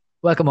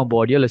Welcome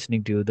aboard. You're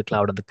listening to The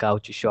Cloud on the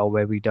Couch, a show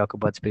where we talk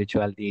about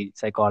spirituality,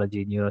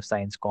 psychology,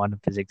 neuroscience, quantum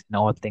physics, and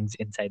all things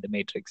inside the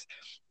matrix.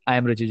 I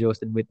am Richard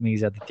Joseph, and with me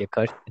is Aditya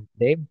Karsh, and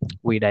today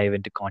we dive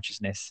into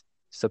consciousness.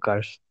 So,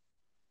 Karsh,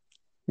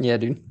 Yeah,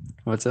 dude.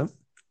 What's up?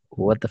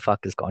 what the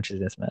fuck is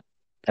consciousness, man?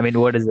 I mean,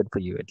 what is it for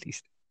you, at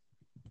least?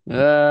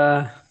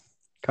 Uh,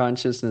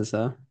 Consciousness,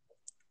 huh?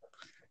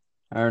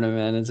 I don't know,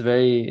 man. It's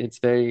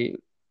very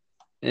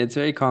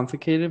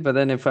complicated. But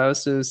then if I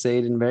was to say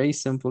it in very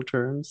simple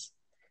terms,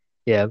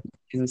 Yeah.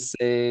 you can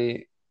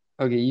say,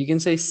 okay, you can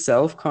say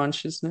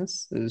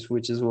self-consciousness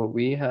which is what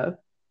we have,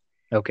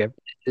 Okay.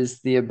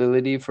 is the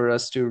ability for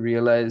us to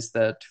realize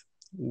that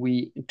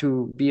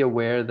to be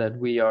aware that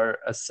we are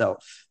a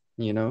self,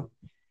 I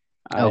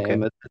Okay.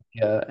 am a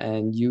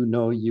and you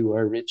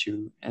are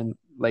Richu, and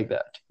like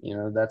that,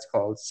 that's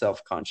called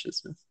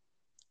self-consciousness,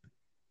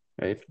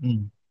 right?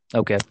 Mm.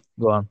 Okay.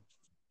 Go on.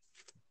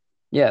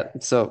 Yeah,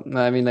 so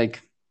I mean,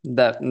 like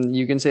that,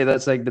 you can say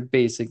that's like the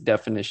basic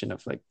definition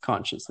of like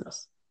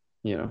consciousness.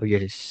 You know,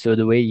 Okay. So,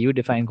 the way you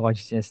define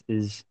consciousness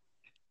is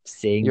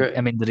saying, you're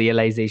I mean, the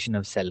realization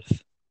of self,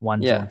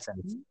 one's yeah, own self.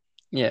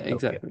 yeah, Okay.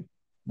 exactly.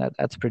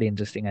 That's pretty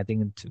interesting. I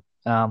think it's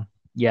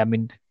yeah, I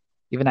mean,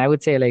 even I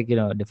would say like,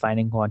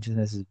 defining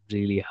consciousness is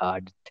really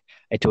hard.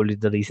 I told you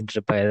the recent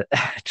trip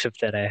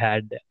that I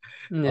had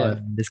Yeah,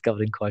 on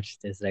discovering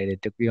consciousness, right?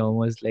 It took me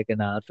almost like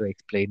an hour to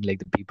explain like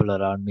the people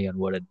around me on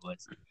what it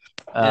was.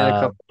 and a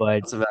couple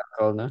But of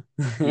alcohol, no?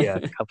 yeah,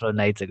 a couple of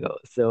nights ago.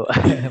 So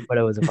but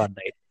it was a fun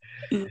night.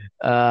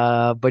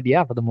 But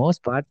yeah, for the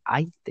most part,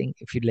 I think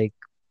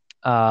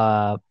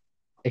uh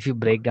if you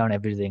break down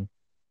everything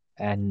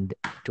and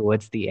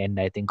towards the end,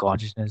 I think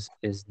consciousness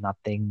is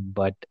nothing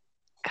but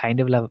kind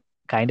of love,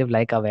 kind of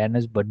like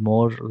awareness, but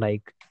more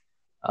like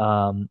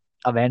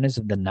awareness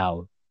of the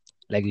now,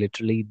 like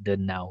literally the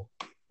now,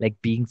 like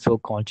being so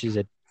conscious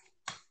that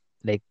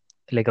like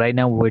like right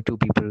now we're two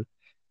people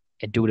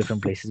in two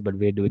different places, but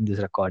we're doing this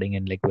recording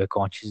and like we're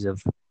conscious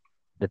of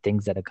the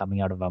things that are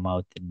coming out of our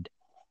mouth and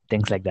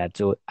things like that.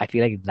 So I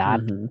feel like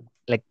that, Hmm.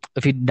 like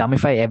if you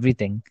dumbify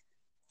everything,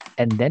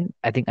 and then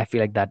I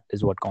feel like that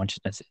is what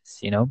consciousness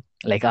is,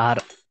 like our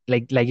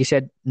like you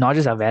said, not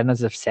just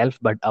awareness of self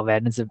but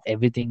awareness of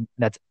everything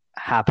that's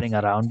happening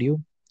around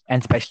you,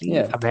 and especially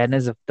Yeah.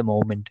 awareness of the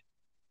moment.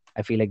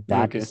 I feel like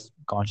that Okay. is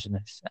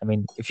consciousness, I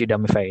mean, if you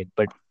dumbify it.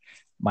 But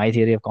my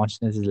theory of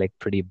consciousness is like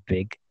pretty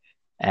big,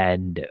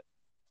 and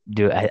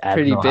I don't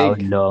Pretty know how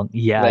big. long.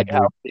 Yeah, Like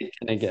how dude. big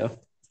can it go?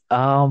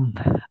 um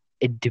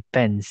it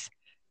depends.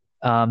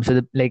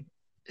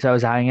 So I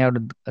was hanging out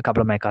with a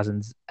couple of my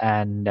cousins,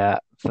 and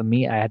for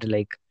me, I had to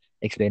like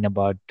explain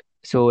about.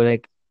 So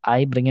like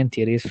I bring in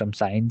theories from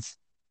science,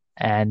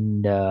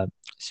 and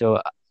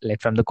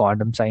like from the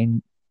quantum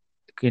science,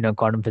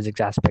 quantum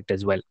physics aspect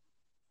as well,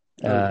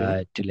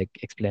 Okay. to like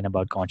explain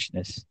about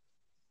consciousness.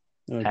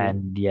 Okay.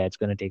 And yeah, it's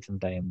gonna take some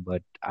time,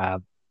 but I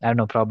don't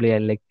know. Probably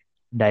I'll like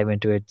dive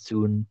into it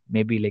soon,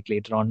 maybe like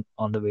later on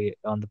the way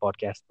on the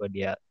podcast. But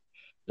yeah,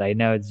 right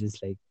now it's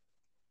just like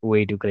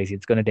way too crazy.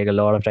 It's gonna take a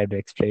lot of time to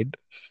explain.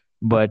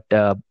 But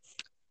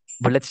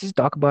let's just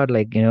talk about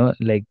like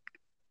like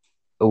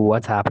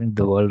what's happening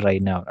to the world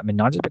right now. I mean,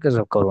 not just because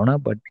of Corona,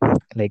 but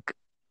like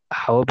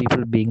how are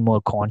people being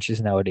more conscious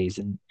nowadays?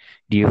 And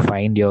do you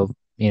find your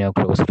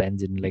close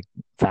friends and like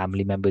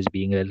family members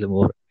being a little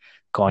more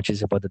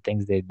conscious about the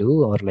things they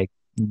do, or like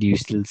do you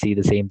still see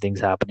the same things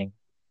happening?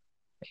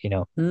 You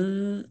know?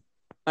 Hmm.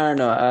 I don't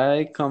know.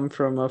 I come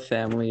from a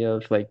family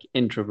of like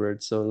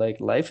introverts, so like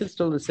life is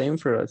still the same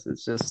for us.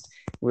 It's just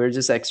we're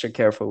just extra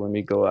careful when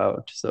we go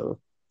out. So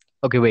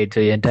Okay, wait. So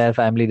your entire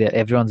family,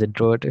 everyone's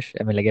introvertish.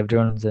 I mean, like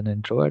everyone's an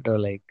introvert, or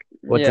like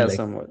what's it yeah, like?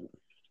 somewhat. Oh,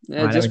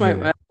 Yeah, I never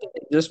knew that.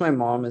 just my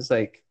mom is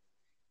like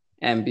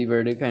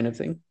ambiverted kind of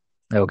thing.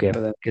 Okay,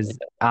 But then, because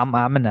I'm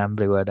an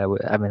ambivert.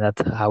 I mean,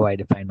 that's how I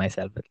define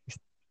myself at least.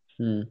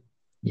 hmm.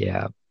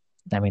 Yeah.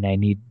 I mean,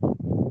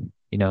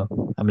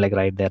 I'm like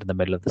right there in the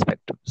middle of the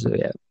spectrum. So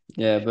yeah.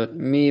 Yeah, but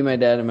me, my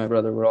dad, and my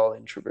brother were all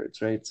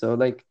introverts, right? So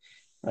like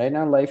right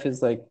now life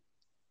is like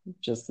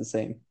just the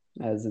same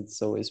as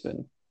it's always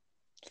been.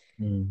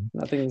 Mm.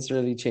 Nothing's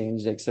really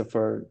changed except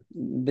for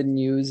the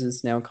news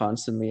is now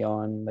constantly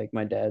on. Like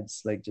my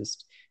dad's like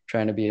just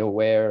trying to be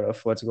aware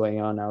of what's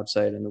going on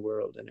outside in the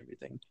world and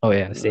everything. Oh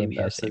yeah, same And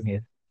here, that's same it.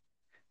 here.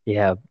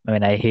 Yeah. I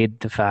mean, I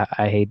hate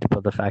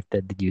for the fact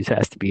that the news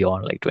has to be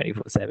on like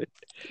 24/7.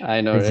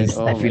 I know, It's right? just,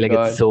 I Oh feel my like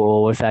it's God. so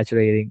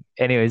oversaturating.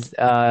 Anyways,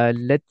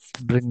 let's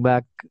bring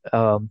back,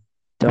 talking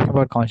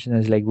about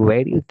consciousness. Like,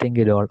 where do you think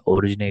it all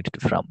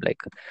originated from? Like,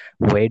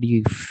 where do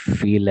you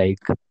feel like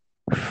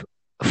f-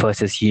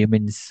 first as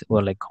humans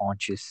were like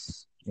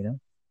conscious,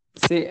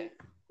 See,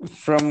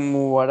 from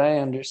what I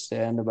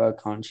understand about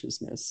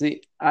consciousness,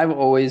 see, I've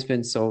always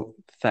been so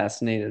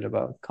fascinated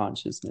about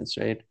consciousness,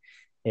 right?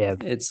 Yeah.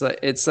 It's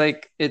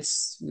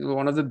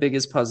one of the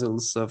biggest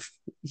puzzles of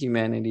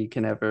humanity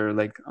can ever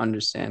like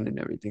understand and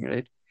everything,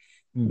 right?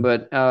 Mm.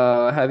 But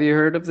have you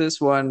heard of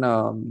this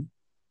one?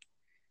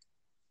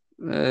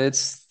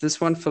 It's this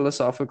one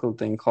philosophical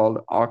thing called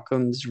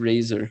Occam's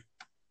razor.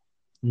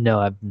 No,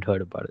 I haven't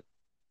heard about it.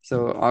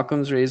 So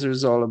Occam's razor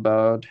is all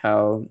about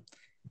how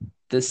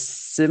the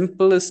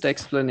simplest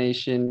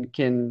explanation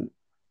can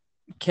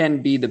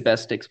be the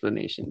best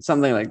explanation.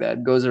 Something like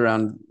that goes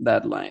around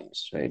that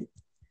lines, right?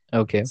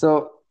 Okay.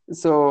 So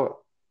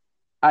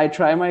I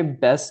try my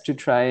best to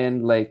try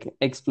and like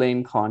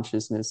explain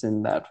consciousness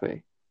in that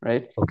way,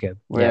 right? Okay. Yeah.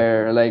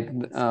 Where like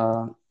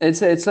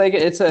it's like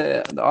it's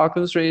a the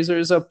Occam's razor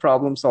is a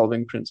problem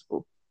solving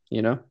principle,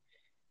 you know?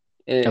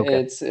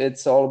 Okay.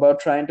 It's all about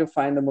trying to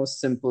find the most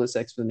simplest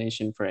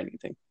explanation for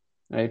anything,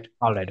 right?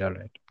 All right. All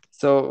right.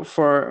 So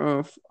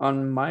for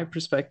on my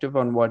perspective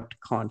on what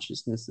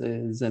consciousness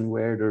is and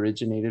where it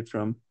originated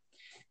from,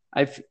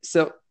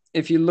 so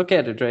if you look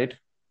at it, right,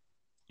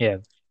 Yeah.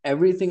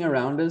 everything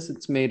around us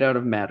it's made out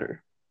of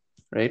matter,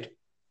 right?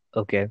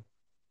 Okay.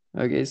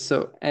 Okay,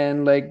 so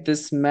and like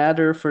this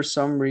matter for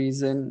some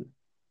reason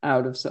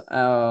out of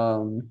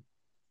how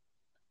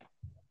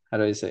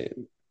do I say it?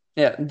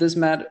 Yeah, this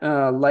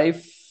matter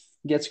life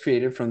gets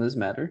created from this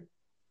matter,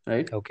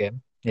 right? Okay.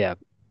 Yeah.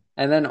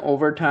 And then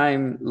over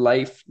time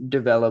life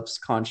develops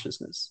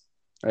consciousness,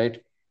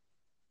 right?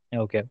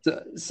 Okay.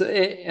 So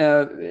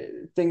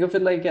think of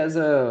it like as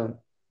a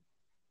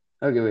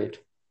okay, wait.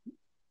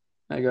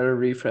 I gotta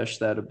refresh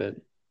that a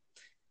bit.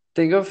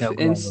 Think of No,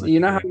 go in on. Go on. you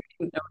Take know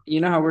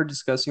it how away. we're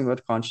discussing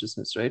about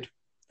consciousness, right?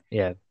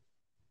 Yeah.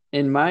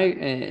 In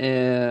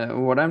my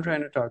what I'm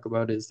trying to talk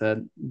about is that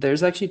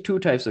there's actually two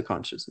types of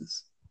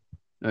consciousness.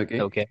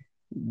 Okay, Okay.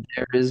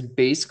 there is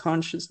base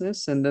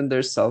consciousness and then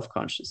there's self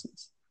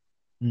consciousness.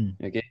 Mm.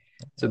 Okay,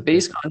 so Okay.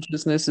 base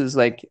consciousness is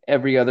like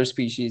every other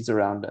species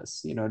around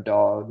us,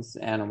 dogs,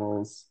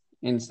 animals,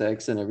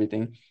 insects, and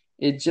everything.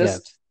 It's Yeah.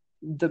 just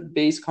the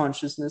base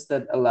consciousness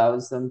that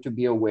allows them to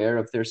be aware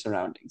of their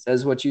surroundings,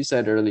 as what you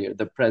said earlier,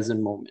 the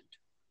present moment.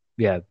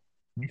 Yeah.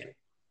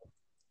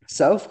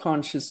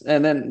 Self-conscious,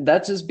 and then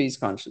that's just base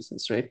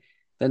consciousness, right?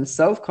 Then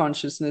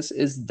self-consciousness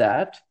is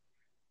that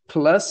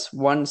plus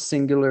one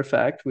singular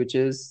fact, which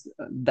is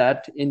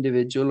that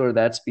individual or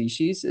that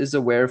species is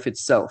aware of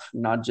itself,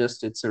 not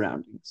just its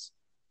surroundings,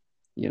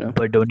 you know?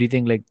 But don't you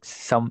think like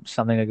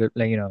something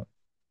like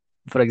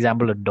for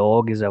example, a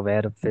dog is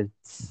aware of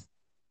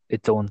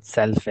its own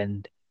self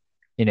and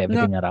No,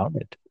 everything around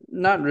it.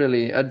 not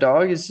really. A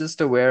dog is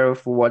just aware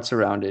of what's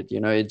around it.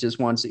 It just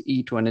wants to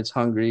eat when it's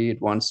hungry.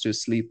 It wants to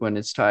sleep when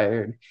it's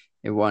tired.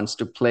 It wants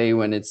to play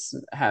when it's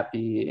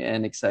happy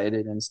and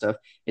excited and stuff.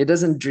 It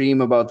doesn't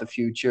dream about the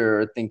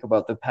future or think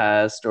about the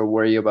past or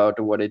worry about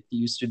what it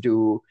used to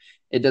do.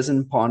 It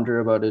doesn't ponder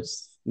about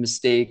its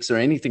mistakes or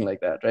anything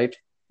like that, right?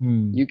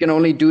 Hmm. You can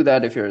only do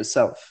that if you're a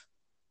self,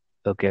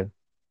 Okay.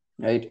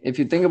 right? If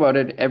you think about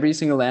it, every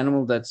single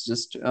animal that's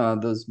just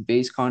those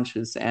base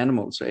conscious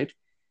animals, right?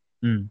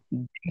 Hmm.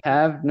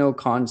 Have no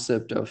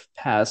concept of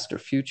past or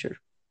future.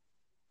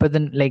 But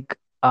then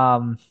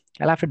I'll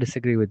have to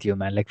disagree with you,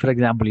 man. Like for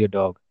example, your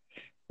dog.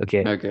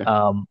 Okay. Okay.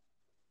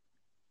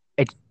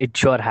 It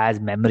sure has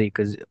memory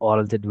because or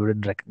else it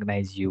wouldn't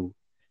recognize you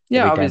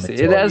Yeah, every time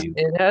obviously it saw you.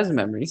 it has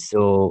memory.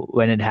 So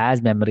when it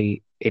has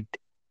memory, it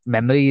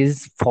memory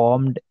is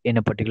formed in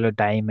a particular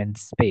time and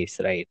space,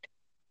 right?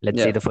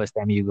 Let's say Yeah, the first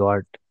time you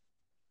got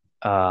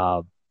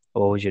uh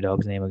what was your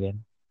dog's name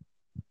again?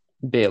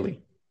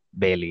 Bailey.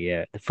 Bailey,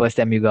 yeah. The first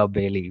time you got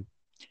Bailey,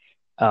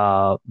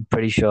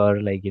 pretty sure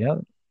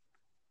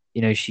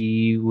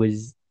she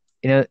was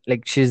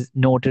like she's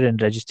noted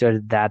and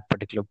registered that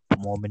particular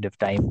moment of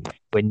time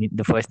when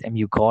the first time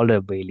you called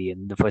her Bailey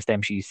and the first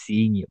time she's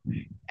seeing you.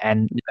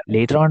 And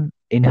later on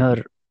in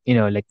her,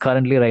 like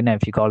currently right now,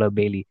 if you call her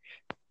Bailey,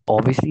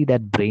 obviously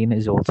that brain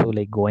is also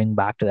like going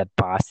back to that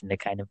past and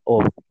like kind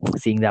of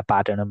seeing that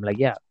pattern. I'm like,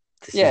 yeah,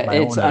 this is Yeah, my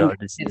owner or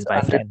this it's is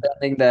my friend.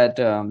 understanding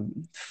that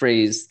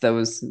phrase that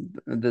was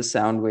the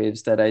sound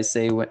waves that I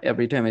say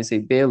every time I say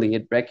Bailey,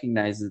 it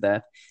recognizes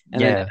that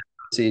and then it Yeah,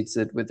 associates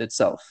it with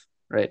itself,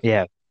 right?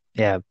 yeah,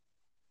 yeah.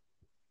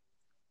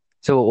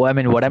 So I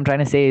mean, what I'm trying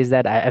to say is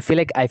that I feel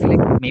like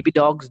maybe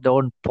dogs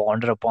don't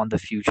ponder upon the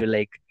future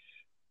like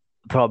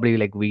probably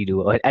like we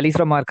do, or at least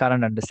from our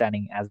current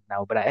understanding as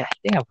now. But I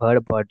think I've heard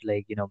about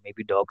like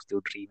maybe dogs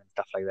do dream and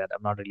stuff like that.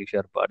 I'm not really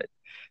sure about it,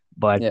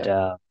 but Yeah.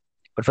 uh,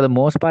 but for the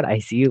most part, I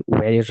see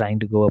where you're trying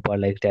to go about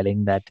like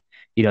telling that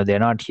they're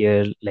not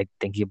here like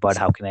thinking about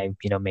how can I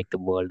make the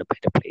world a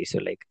better place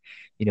or like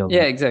you know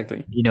Yeah,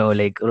 exactly.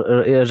 like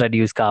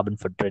reduce carbon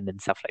footprint and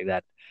stuff like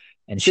that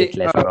and shit See,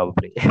 less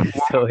probably.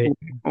 So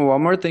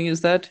one more thing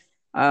is that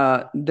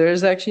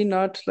there's actually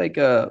not like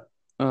a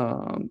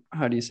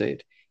how do you say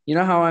it? You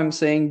know how I'm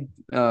saying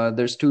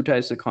there's two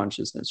types of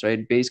consciousness,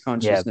 right? Base yeah,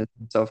 consciousness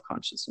and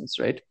self-consciousness,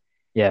 right?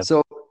 yeah.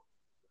 So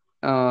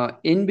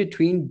in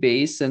between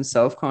base and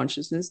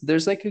self-consciousness,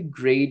 there's like a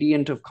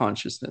gradient of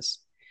consciousness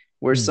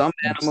where Hmm, some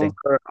animals interesting.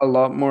 are a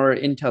lot more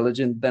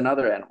intelligent than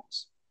other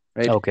animals,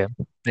 right? Okay.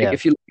 Like Yeah.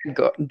 if you look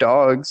at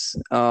dogs,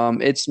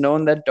 it's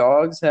known that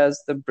dogs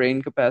has the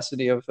brain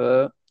capacity of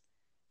a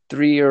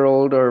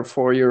 3-year-old or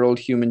 4-year-old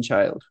human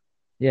child,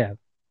 Yeah.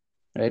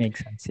 right?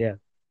 Makes sense. Yeah.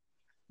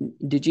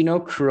 Did you know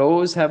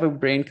crows have a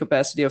brain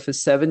capacity of a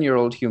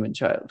 7-year-old human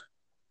child?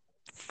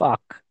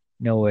 Fuck.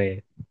 No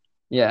way.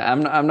 Yeah,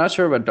 I'm not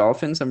sure about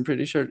dolphins. I'm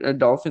pretty sure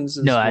dolphins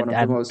No, is one of the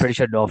I'm pretty most,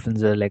 sure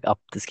dolphins are like up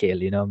the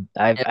scale, you know.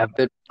 yeah, a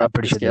bit I'm up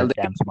pretty the sure scale.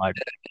 they're damn smart.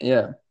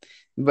 Yeah.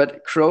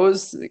 But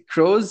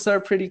crows are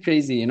pretty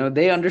crazy. You know,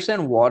 they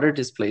understand water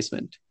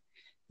displacement.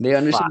 They Fuck.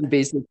 understand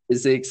basic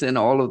physics and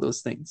all of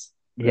those things,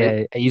 right?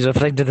 Yeah, are you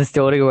referring to the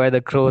story where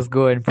the crows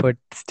go and put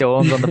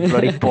stones on the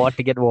bloody pot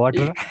to get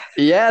water?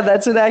 Yeah,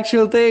 that's an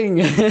actual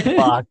thing.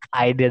 Fuck,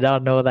 I did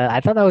not know that. I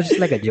thought that was just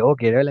like a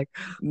joke, you know, like,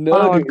 No,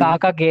 oh, dude.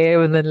 Kaka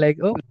came and then like,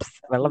 oops,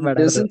 well, That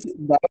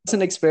was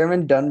an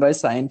experiment done by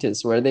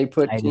scientists where they I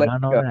put did like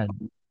not know that.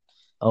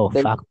 Oh,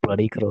 they fuck,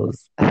 bloody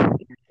crows.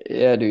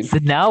 yeah, dude. So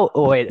now,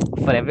 oh wait,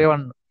 for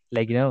everyone,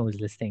 like, you know, who's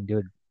listening,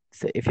 dude,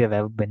 so if you've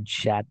ever been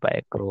shot by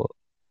a crow,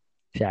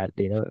 shot,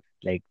 you know,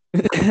 like,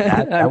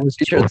 that I'm was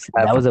pretty sure chosen.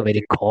 that That was a happened,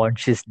 very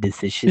conscious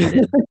decision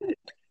then.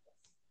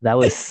 That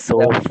was so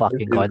fucking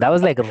dude. con. That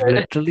was like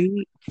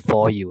literally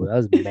for you. That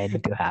was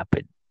meant to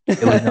happen.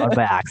 It was not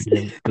by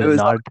accident. It It was was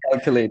all not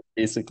calculated,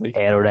 basically.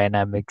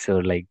 aerodynamics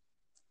or like,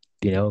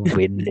 you know,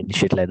 wind and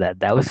shit like that.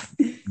 That was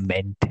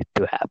meant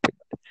to happen.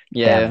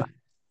 Damn. Yeah,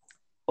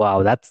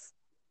 Wow, that's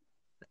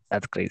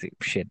crazy.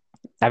 Shit.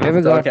 Have you ever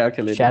it's all got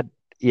calculated. shot?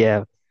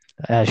 Yeah.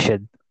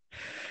 Shit.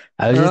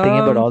 I was just thinking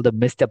about Um, all the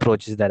missed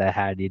approaches that I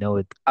had, you know,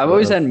 with I've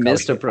always had cow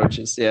missed shit.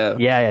 approaches. Yeah,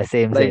 Yeah,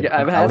 same, like same.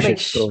 Cow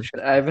shit, crow shit.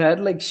 I've had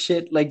like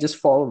shit like just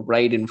fall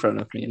right in front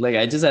of me. Like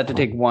I just had to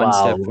take one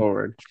step Wow.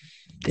 forward.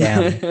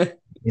 Damn.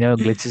 You know,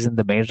 glitches in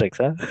the matrix,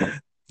 huh?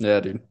 Yeah,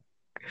 dude.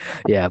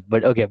 Yeah,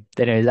 but okay.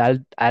 Anyways,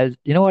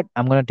 you know what?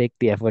 I'm gonna take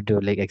the effort to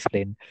like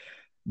explain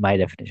my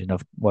definition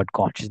of what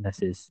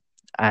consciousness is.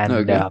 And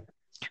Okay.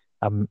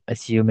 I'm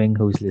assuming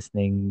who's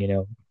listening,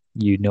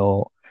 you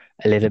know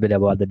a little bit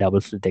about the double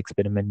slit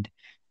experiment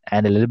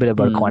and a little bit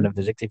about Hmm. quantum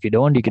physics. If you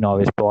don't, you can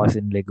always pause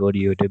and like go to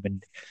YouTube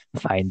and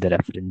find the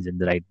reference in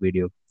the right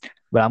video.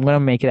 But I'm gonna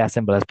make it as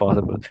simple as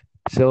possible.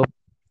 So,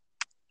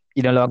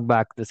 log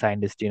back the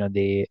scientists,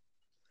 they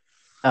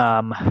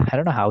I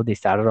don't know how they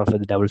started off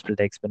with the double slit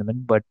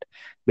experiment, but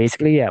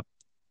basically, yeah.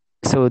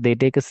 So they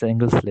take a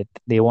single slit.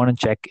 They want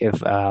to check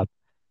if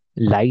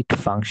light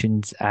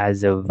functions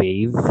as a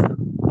wave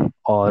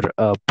or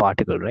a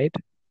particle, right?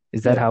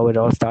 Is that Yeah. how it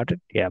all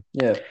started? Yeah.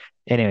 Yeah.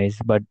 Anyways,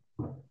 but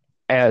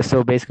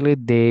so basically,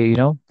 they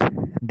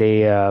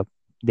uh,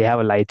 they have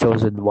a light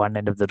source in one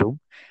end of the room.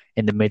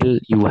 In the middle,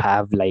 you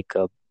have like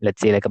a,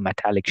 let's say, like a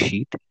metallic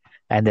sheet,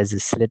 and there's a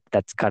slit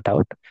that's cut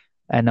out.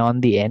 And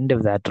on the end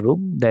of that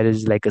room, there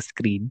is like a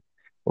screen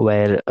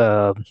where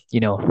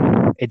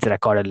it's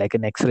recorded like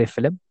an X-ray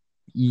film.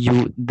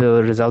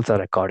 The results are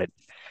recorded.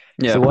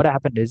 So Yeah. what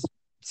happened is,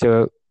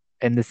 so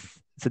in this,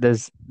 so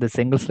there's the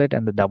single slit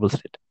and the double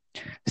slit.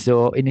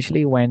 So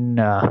initially, when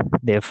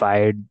they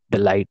fired the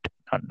light,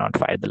 not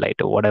fired the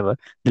light or whatever,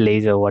 the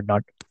laser or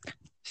whatnot,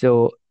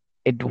 so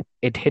it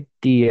it hit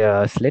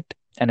the slit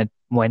and it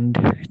went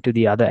to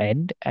the other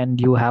end,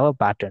 and you have a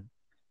pattern,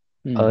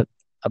 Hmm. a,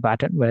 a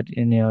pattern where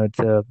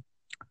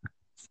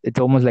it's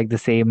almost like the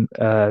same.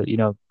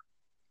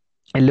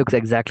 It looks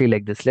exactly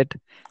like the slit,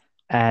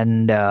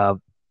 and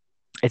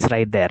it's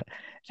right there.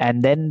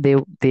 And then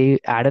they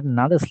added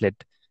another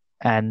slit,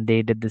 and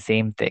they did the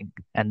same thing.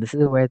 And this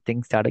is where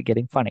things started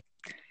getting funny,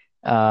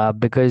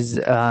 because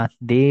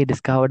they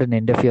discovered an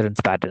interference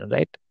pattern,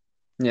 right?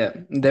 Yeah.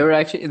 They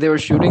were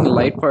shooting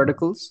light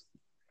particles,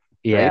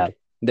 Yeah, right?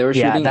 They were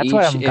yeah. shooting That's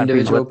why each I'm confused.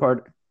 individual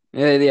part.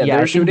 Yeah, yeah. They Yeah, I were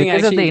think shooting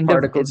because of the actually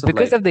particles of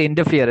because light. of the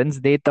interference,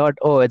 they thought,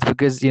 oh, it's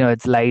because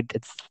it's light.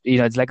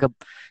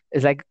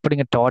 It's like putting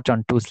a torch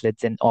on two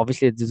slits, and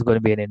obviously it's just going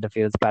to be an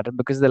interference pattern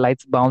because the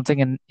light's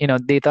bouncing, and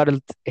they thought it's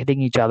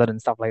hitting each other and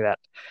stuff like that.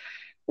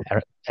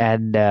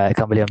 And I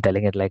can't believe I'm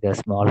telling it like a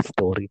small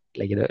story,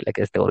 like like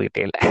a story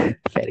tale,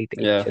 fairy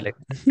tale, Yeah. shit like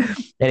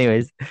that.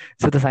 Anyways,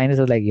 so the scientists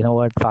was like, you know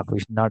what, fuck, we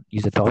should not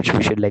use a torch.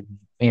 We should like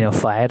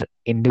fire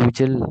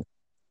individual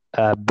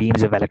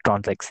beams of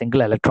electrons, like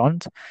single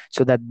electrons,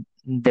 so that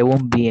there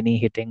won't be any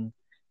hitting.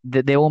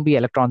 There won't be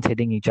electrons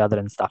hitting each other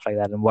and stuff like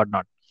that and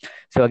whatnot.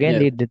 So again, Yeah.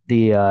 they did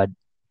the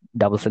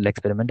double slit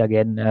experiment.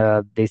 Again,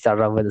 they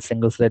started off with a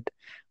single slit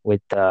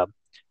with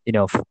you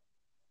know f-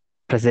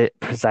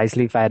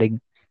 precisely firing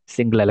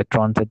single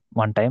electrons at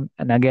one time,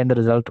 and again the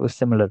result was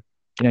similar.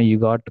 You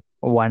got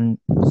one.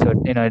 So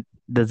the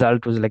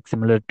result was like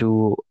similar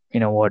to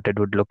what it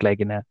would look like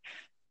in a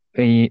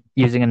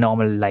using a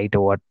normal light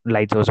or what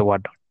light source or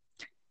what.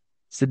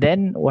 So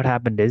then what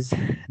happened is,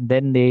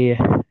 then they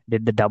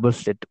did the double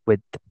slit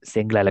with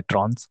single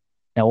electrons.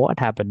 Now what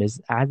happened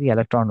is, as the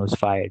electron was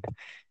fired,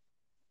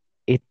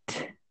 it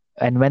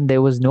and when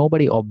there was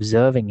nobody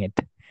observing it,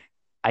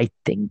 I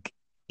think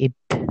it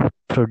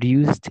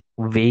produced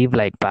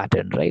wave-like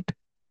pattern, right?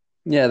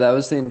 Yeah, that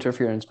was the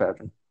interference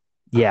pattern.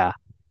 Yeah,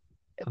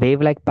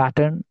 wave-like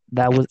pattern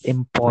that was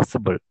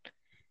impossible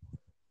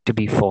to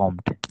be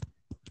formed.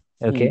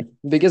 Okay.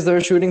 Because they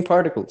were shooting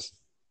particles.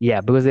 Yeah,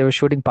 because they were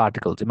shooting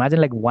particles. Imagine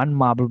like one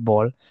marble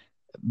ball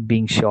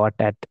being shot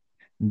at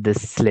the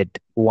slit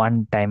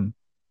one time,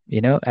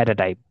 at a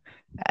time.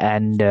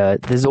 And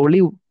there's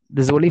only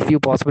there's only few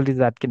possibilities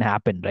that can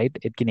happen, right?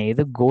 It can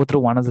either go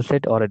through one of the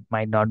slit or it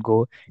might not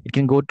go. It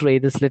can go through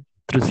either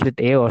through slit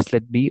A or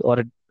slit B,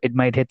 or it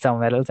might hit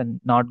somewhere else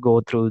and not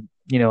go through,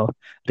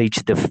 reach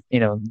the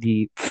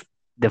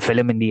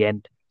film in the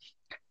end.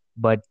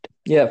 But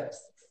Yeah.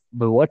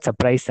 what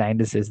surprised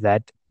scientists is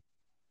that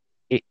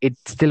it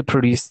still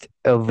produced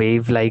a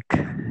wave-like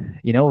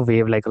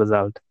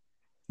result.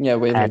 Yeah,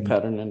 wavelength And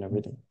pattern and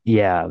everything.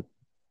 yeah,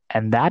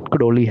 and that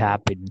could only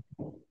happen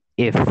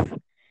if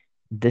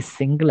this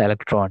single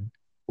electron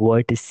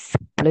were to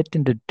split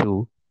into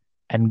two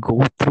and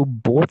go through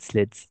both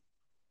slits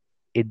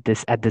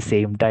at the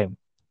same time.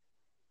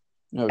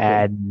 Okay.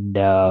 And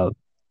then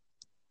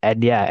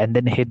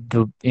hit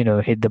the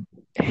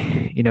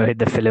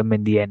film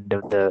in the end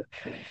of the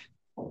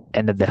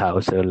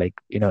house, or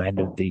end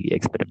of the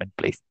experiment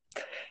place.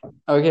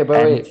 Okay,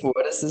 but And wait,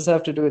 what does this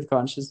have to do with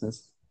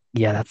consciousness?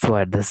 yeah,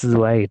 this is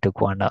why it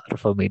took 1 hour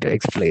for me to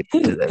explain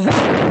to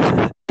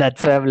them.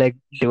 That's why I'm like,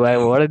 do I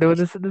want to do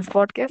this in this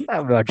podcast?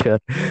 I'm not sure.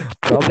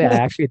 Probably I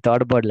actually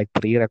thought about like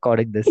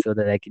pre-recording this so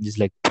that I can just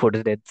like put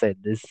it inside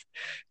this,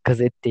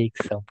 because it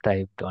takes some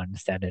time to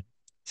understand it.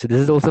 So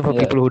this is also for Yeah,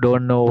 people who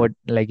don't know what,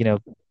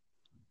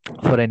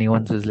 for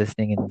anyone who's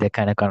listening and they're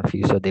kind of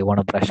confused, so they want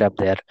to brush up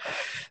their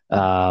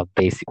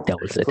basic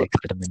double slit cool.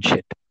 experiment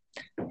shit.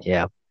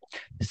 Yeah.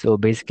 So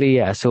basically,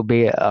 yeah.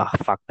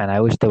 Fuck, man. I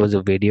wish there was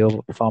a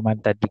video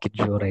format that we could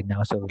show right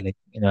now. So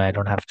I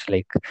don't have to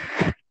like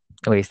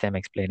waste time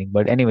explaining.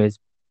 But anyways,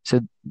 so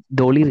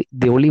the only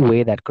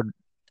way that could,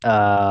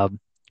 uh,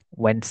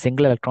 when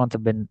single electrons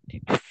have been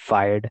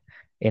fired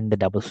in the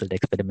double slit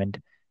experiment,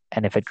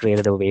 and if it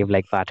created a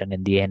wave-like pattern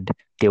in the end,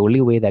 the only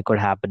way that could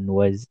happen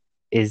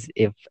is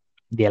if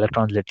the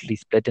electrons literally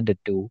split into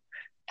two,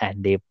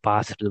 and they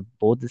pass through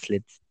both the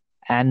slits,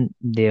 and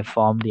they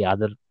form the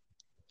other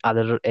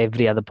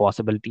every other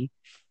possibility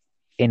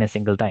in a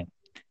single time.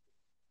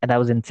 And that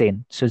was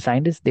insane. So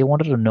scientists, they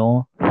wanted to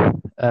know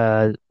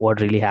what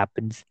really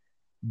happens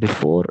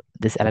before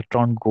this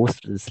electron goes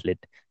through the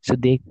slit. So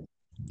they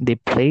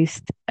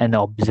placed an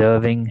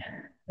observing,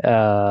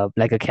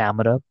 like a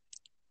camera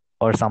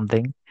or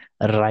something,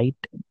 right,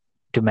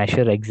 to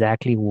measure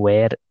exactly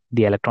where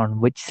the electron,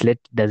 which slit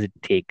does it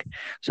take,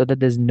 so that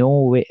there's no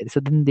way,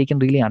 so then they can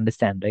really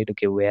understand, right?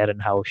 Okay, where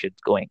and how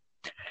shit's going.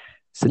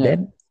 So Yeah.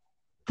 then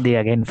they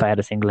again fire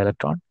a single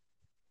electron.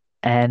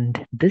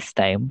 And this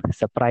time,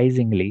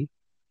 surprisingly,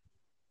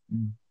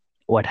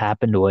 what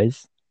happened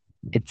was,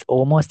 it's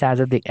almost as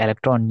if the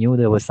electron knew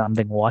there was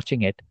something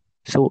watching it,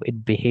 so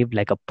it behaved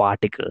like a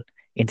particle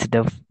instead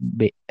of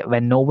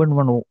when no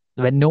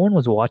one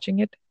was watching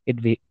it.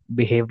 It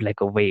behaved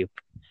like a wave,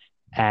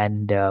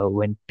 and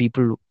when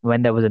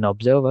there was an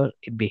observer,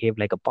 it behaved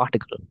like a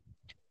particle.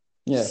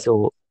 Yeah.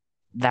 So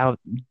that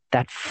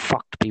that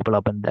fucked people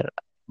up in their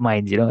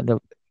minds. The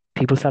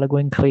people started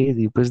going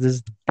crazy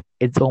because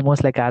it's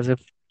almost like as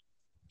if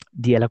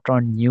the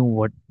electron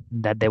knew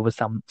that there was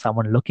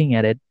someone looking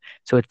at it,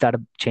 so it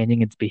started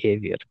changing its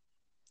behavior.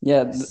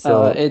 Yeah,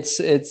 So it's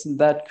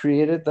that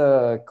created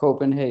the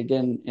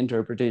Copenhagen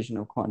interpretation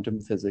of quantum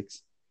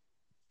physics.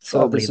 So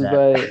probably this is that.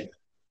 why,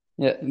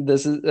 yeah,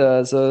 this is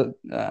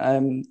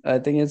I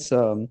think it's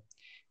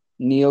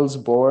Niels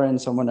Bohr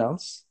and someone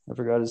else. I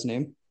forgot his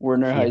name.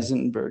 Werner Yeah,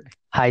 Heisenberg,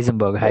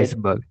 Heisenberg, right?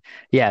 Heisenberg.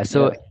 Yeah, Yeah.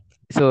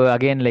 so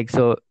again,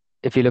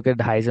 if you look at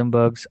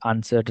Heisenberg's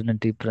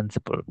uncertainty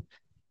principle,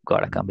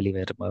 God, I can't believe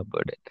I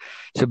remembered it.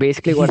 So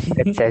basically, what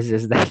it says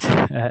is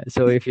that,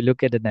 so if you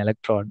look at an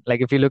electron,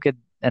 like if you look at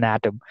an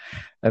atom,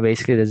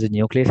 basically there's a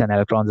nucleus and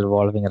electrons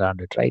revolving around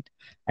it, right?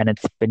 And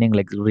it's spinning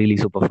like really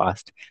super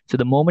fast. So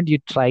the moment you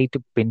try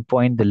to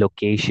pinpoint the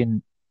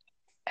location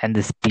and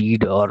the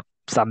speed or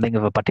something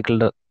of a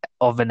particular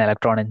of an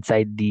electron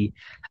inside the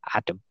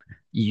atom,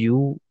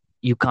 you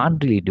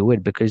can't really do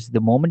it, because the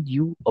moment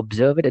you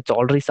observe it, it's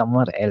already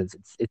somewhere else.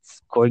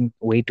 It's going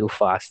way too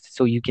fast,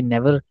 so you can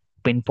never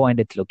pinpoint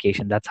its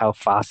location. That's how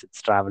fast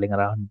it's traveling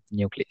around the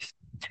nucleus.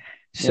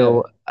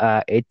 Yeah.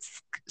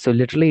 So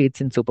literally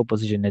it's in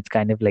superposition. It's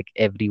kind of like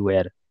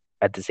everywhere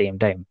at the same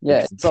time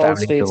Yeah, because it's it's all traveling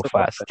so states of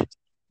fast. opposites.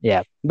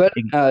 Yeah. But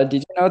Ex-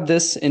 did you know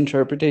this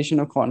interpretation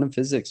of quantum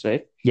physics,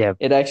 right? Yeah.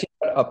 It actually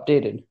got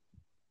updated.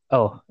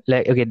 Oh,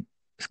 like, okay,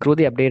 screw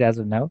the update as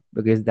of now,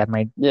 because that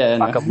might Yeah, I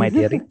fuck up my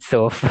theory. know.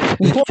 So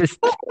let's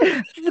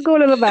go a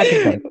little back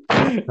in time.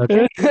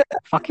 Okay.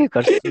 Fuck you,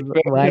 Kurs.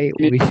 Why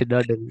we should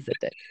not do this at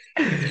time.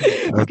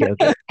 Okay,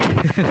 okay.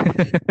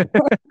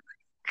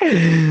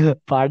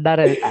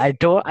 Partner, I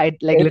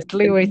like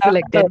literally It's wasted now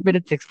like the, 10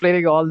 minutes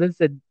explaining all this,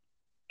 and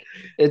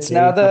it's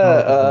there now you the come out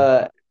with a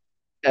bomb.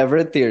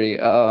 Everett theory,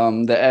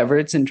 the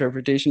Everett's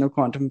interpretation of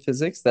quantum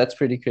physics. That's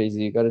pretty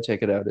crazy. You got to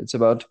check it out. It's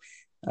about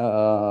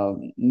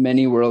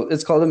many world.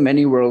 It's called the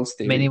many worlds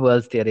Many theory.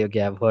 worlds theory.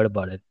 Okay, I've heard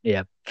about it.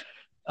 Yeah.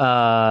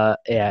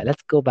 Yeah,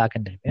 let's go back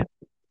in time. Yeah.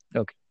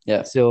 Okay.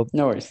 Yeah, So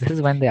no worries. this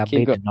is when the Keep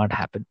update going. did not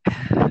happen.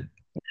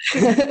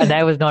 And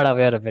I was not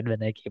aware of it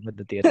when I came with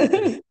the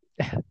theory.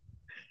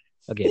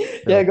 Okay.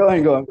 Yeah, So go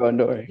on, go on, go on.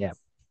 Don't worry. yeah.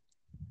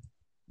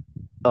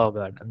 Oh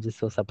God, I'm just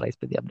so surprised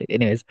with the update.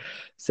 Anyways,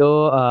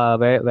 so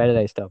where did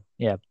I stop?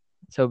 Yeah.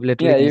 So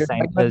literally Yeah, these you're sign.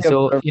 talking about the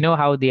So observer. you know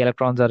how the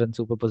electrons are in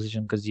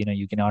superposition because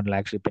you cannot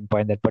actually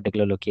pinpoint that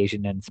particular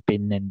location and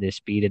spin and the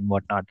speed and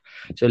whatnot.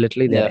 So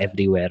literally they're Yeah,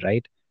 everywhere,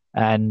 right?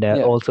 And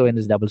yeah. also in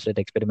this double slit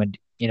experiment,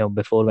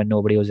 before when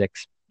nobody was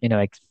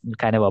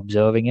kind of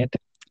observing it,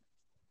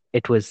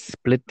 it was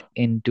split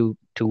into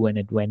two and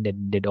it went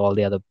and did all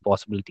the other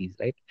possibilities,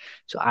 right?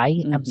 So I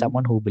am Mm-hmm.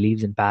 someone who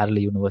believes in parallel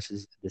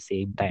universes at the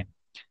same time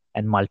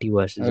and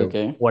multiverses or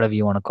Okay, whatever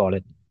you want to call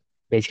it.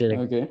 Basically, like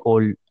okay.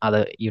 whole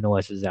other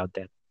universes out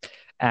there.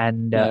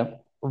 And Yeah,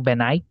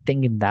 when I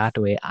think in that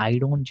way, I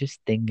don't just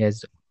think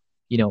as,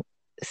 you know,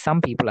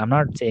 some people, I'm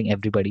not saying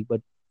everybody,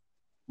 but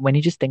when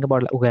you just think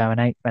about like, okay, when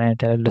I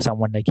tell to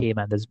someone like, hey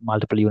man, there's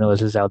multiple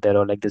universes out there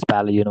or like there's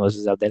parallel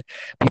universes out there,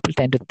 people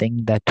tend to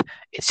think that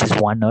it's just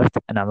one Earth,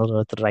 and another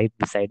Earth right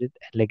beside it.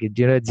 And like it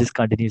just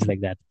continues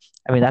like that.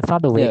 I mean, that's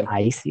not the way yeah.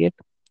 I see it.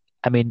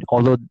 I mean,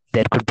 although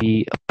there could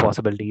be a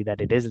possibility that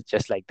it is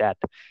just like that,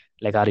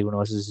 like our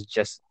universe is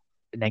just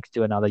next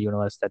to another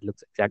universe that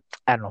looks exact.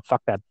 I don't know,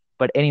 fuck that.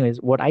 But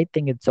anyways, what I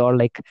think it's all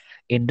like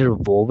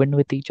interwoven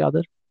with each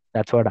other.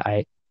 That's what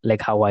I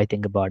like how I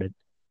think about it.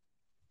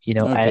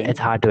 It's Okay.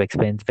 hard to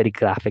explain. It's very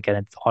graphic and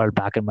it's all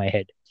back in my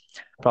head.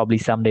 Probably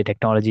someday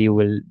technology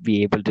will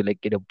be able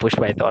to push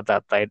my thoughts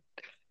outside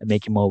and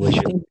make it more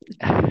visual.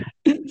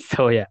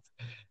 So yeah,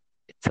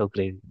 it's so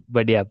crazy.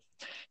 But yeah,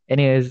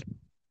 anyways,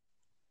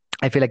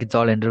 I feel like it's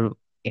all interwoven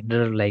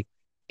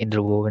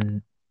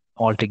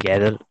all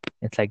together.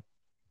 It's like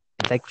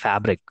it's like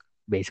fabric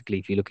basically.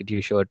 If you look at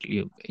your shirt,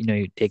 you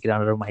take it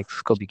under a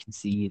microscope, you can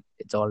see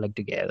it's all like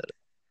together,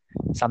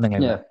 something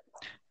like that. Yeah,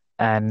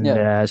 And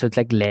yeah. so it's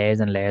like layers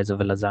and layers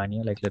of a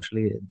lasagna. Like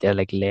literally, they're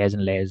like layers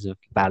and layers of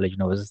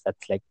palaginos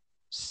that's like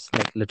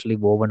literally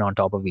woven on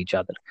top of each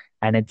other.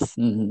 And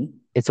Mm-hmm.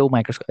 it's so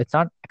microscopic. It's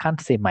not. I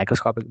can't say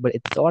microscopic, but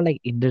it's all like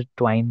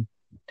intertwined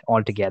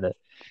all together.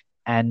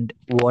 And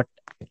what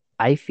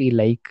I feel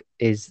like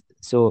is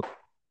so.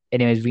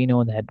 Anyways, we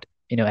know that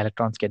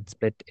electrons get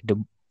split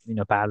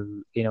into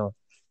parallel.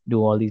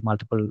 Do all these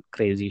multiple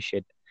crazy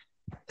shit.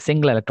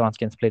 Single electrons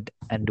can split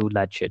and do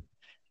that shit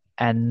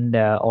and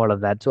all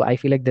of that. So I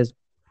feel like there's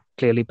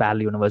clearly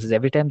parallel universes.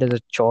 Every time there's a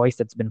choice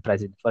that's been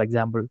present. For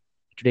example,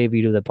 today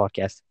we do the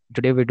podcast.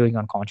 Today we're doing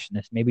on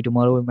consciousness. Maybe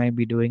tomorrow we might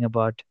be doing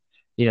about,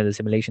 the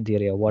simulation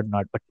theory or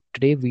whatnot. But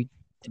today we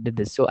did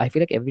this. So I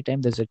feel like every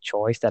time there's a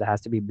choice that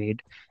has to be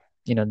made,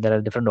 there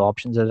are different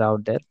options that are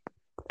out there.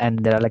 And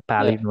there are like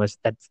parallel Yeah, universes.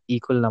 That's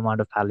equal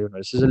amount of parallel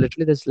universes. So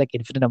literally there's like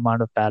infinite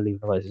amount of parallel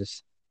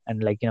universes.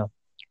 And infinite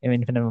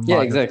yeah,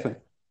 amount of exactly.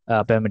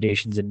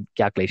 permutations and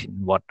calculation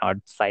and whatnot,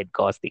 sine,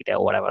 cos, theta,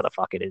 whatever the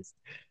fuck it is.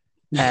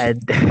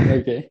 And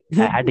Okay.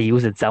 I had to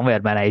use it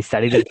somewhere, man. I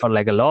studied it for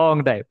like a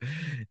long time.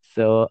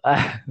 So,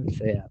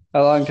 so yeah,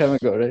 A long time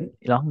ago, right?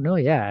 long no,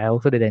 yeah. I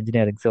also did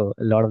engineering, so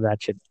a lot of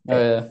that shit. Oh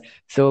yeah.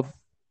 So,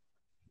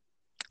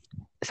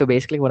 so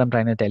basically, what I'm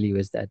trying to tell you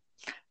is that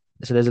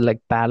there's like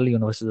parallel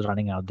universes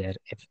running out there,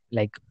 if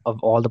like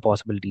of all the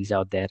possibilities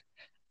out there,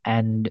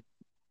 and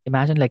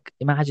imagine like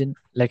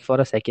for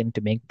a second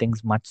to make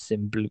things much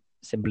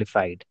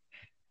simplified.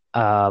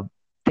 Uh,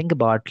 think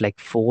about like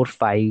 4,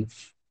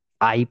 5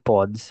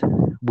 iPods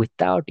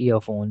without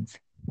earphones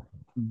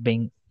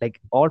being like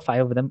all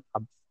five of them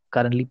are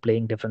currently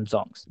playing different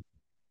songs,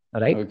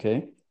 right?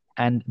 Okay.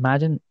 And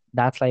imagine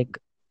that's like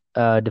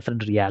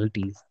different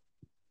realities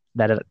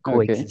that are Okay.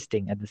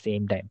 coexisting at the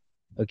same time.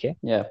 Okay,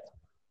 Yeah.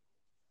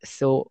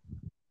 so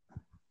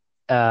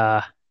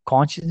uh,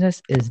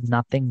 consciousness is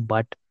nothing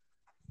but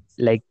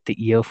like the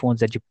earphones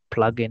that you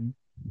plug in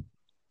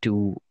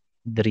to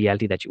the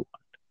reality that you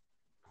want.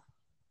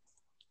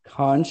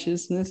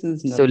 Consciousness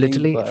is So nothing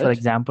literally, for but.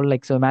 example,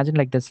 like so imagine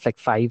like there's like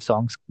 5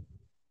 songs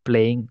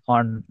playing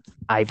on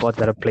iPods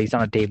that are placed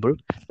on a table,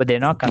 but they're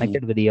not Hmm.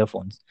 connected with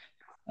earphones,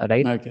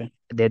 right? Okay.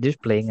 They're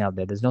just playing out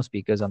there. There's no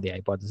speakers on the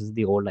iPod. This is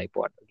the old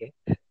iPod, okay,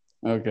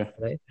 Okay.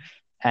 right?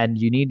 And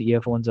you need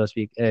earphones or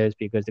speakers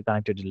to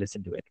connect it to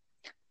listen to it.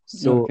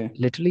 So Okay.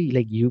 literally,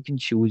 like you can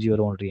choose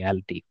your own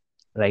reality,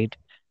 right?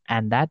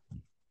 And that,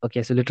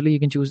 okay, so literally you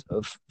can choose,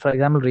 for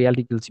example,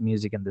 reality kills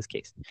music in this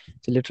case.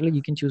 So literally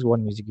you can choose what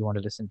music you want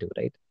to listen to,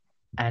 right?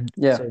 And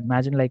so Yeah.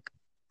 imagine like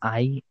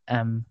I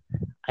am,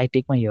 I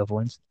take my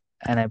earphones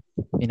and I,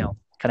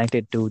 connect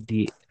it to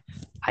the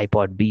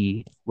iPod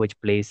B, which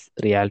plays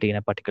reality in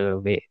a particular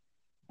way,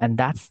 and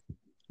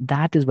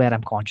that is where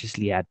I'm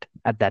consciously at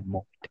that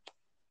moment.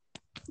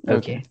 Okay.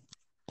 Okay,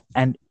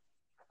 and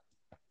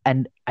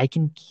and I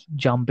can keep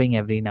jumping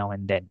every now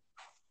and then,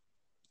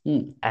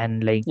 Hmm.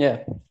 and like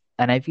Yeah.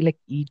 and I feel like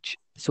each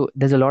so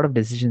there's a lot of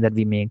decisions that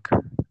we make,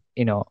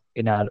 in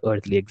our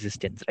earthly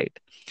existence, right?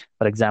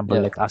 For example,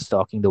 Yeah. like us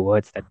talking, the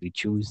words that we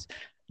choose,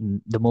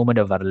 the movement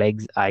of our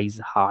legs, eyes,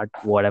 heart,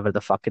 whatever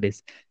the fuck it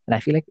is. And I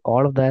feel like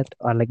all of that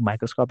are like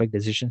microscopic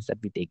decisions that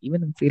we take.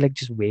 Even if we like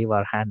just wave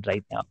our hand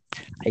right now,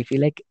 I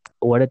feel like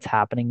what it's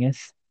happening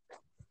is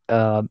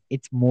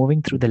it's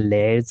moving through the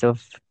layers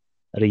of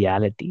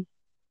reality,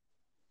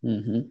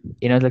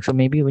 Mm-hmm. Like, so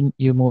maybe when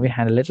you move your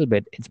hand a little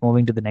bit, it's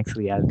moving to the next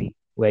reality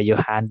where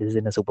your hand is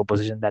in a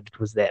superposition that it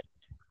was there.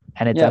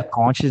 And it's our Yeah,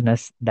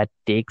 consciousness that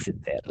takes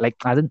it there. Like,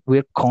 I think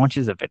we're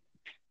conscious of it.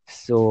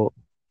 So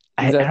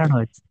I don't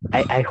exactly.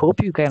 know. I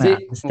hope you kind of See,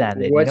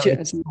 understand it.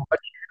 It's, what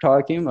you're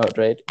talking about,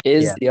 right,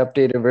 is yeah. the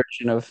updated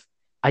version of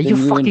Are the you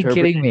new fucking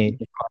kidding interpretation me?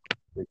 of quantum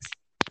physics.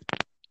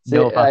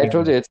 No See, I fucking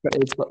told way. you it's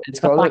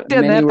The called fuck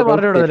many നേരത്തെ world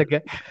പറഞ്ഞോടോ theory. നിനക്ക്?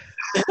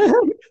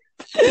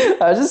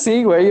 I was just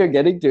seeing where you're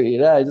getting to.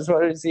 I just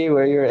wanted to see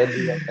where you're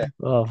ending up at.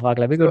 Oh fuck,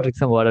 let me go So, drink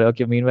some water.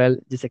 Okay, meanwhile,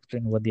 just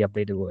explain what the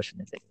updated version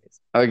is anyways.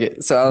 okay,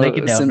 so Break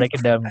it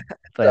down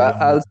for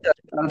everyone I'll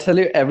listening. I'll tell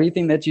you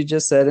everything that you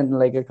just said in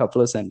like a couple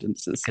of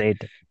sentences.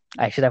 Great.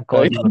 I should have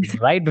called Okay. you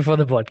right before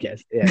the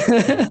podcast.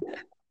 Yeah.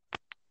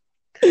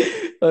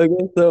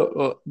 Okay,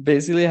 so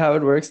basically how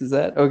it works is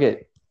that, okay,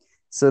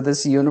 so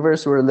this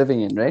universe we're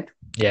living in, right?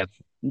 Yeah,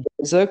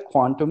 There's a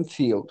quantum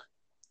field.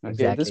 Okay,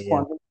 this exactly. Yeah.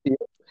 quantum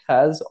field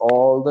has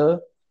all the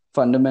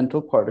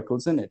fundamental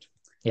particles in it.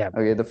 Yeah.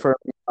 Okay, the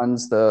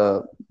fermions, the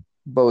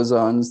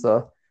bosons, the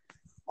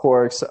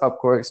quarks, up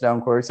quarks,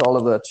 down quarks, all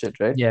of that shit,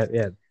 right? Yeah.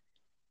 Yeah.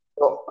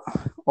 So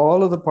all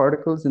of the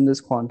particles in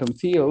this quantum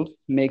field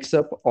makes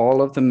up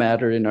all of the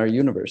matter in our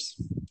universe.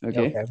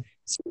 Okay, Okay.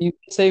 so you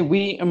can say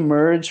we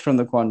emerge from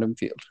the quantum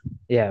field.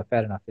 Yeah,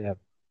 fair enough. Yeah.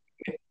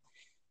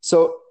 So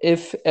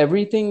if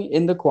everything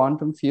in the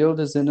quantum field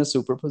is in a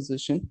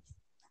superposition,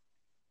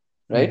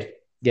 right?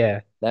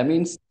 Yeah. That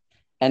means,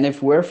 and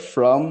if we're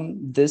from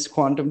this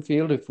quantum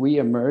field, if we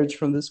emerge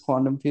from this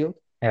quantum field,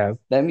 Yeah.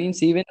 that means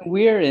even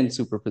we're in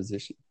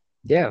superposition,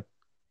 Yeah.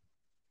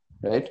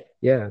 right?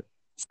 Yeah.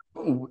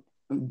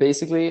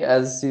 Basically,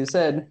 as you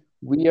said,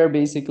 we are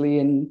basically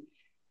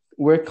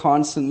we're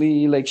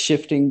constantly like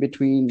shifting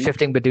between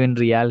Shifting between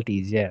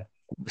realities. Yeah.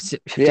 Shifting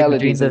between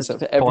realities and the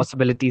stuff.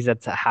 possibilities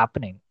that's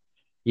happening.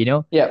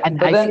 Yeah, And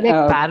but I feel then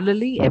like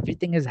parallelly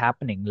everything is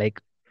happening. Like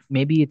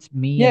maybe it's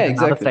me yeah, and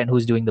another exactly. friend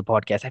who's doing the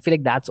podcast. I feel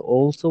like that's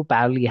also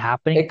parallelly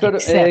happening, It could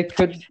have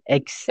been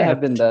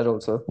except that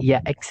also.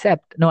 yeah,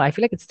 except no, I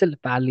feel like it's still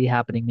parallelly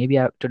happening. Maybe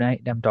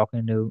tonight I'm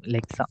talking to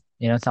like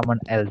someone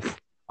else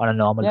on a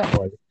normal Yeah,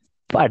 call,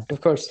 but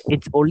of course.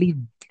 it's only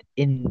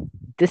in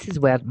this is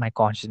where my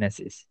consciousness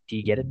is. Do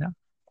you get it now?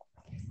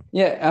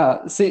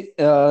 Yeah, see,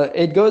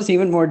 it goes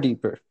even more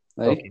deeper,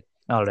 right? Okay,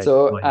 all right,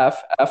 go So ahead.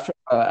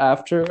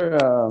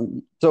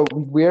 so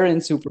we're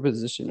in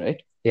superposition,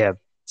 right? Yeah,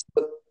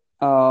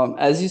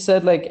 As you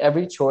said, like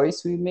every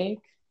choice we make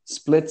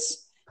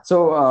splits.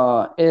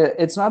 So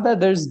it's not that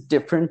there's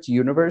different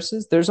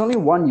universes. There's only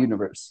one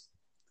universe.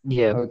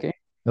 yeah, Okay.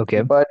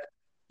 okay. But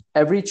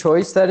every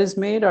choice that is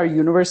made, our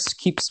universe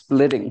keeps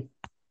splitting.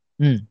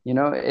 Mm.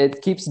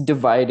 It keeps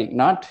dividing,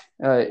 not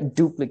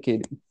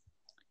duplicating.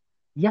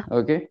 Yeah,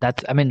 Okay.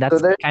 that's So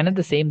that's kind of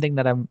the same thing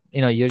that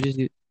you're just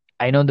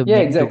I know yeah, maybe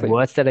the exactly.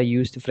 words that I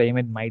use to frame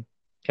it might,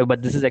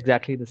 but this is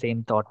exactly the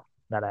same thought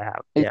that I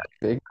have. Yeah,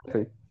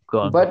 Exactly. go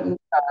on.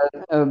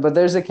 But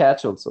there's a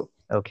catch also.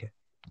 Okay.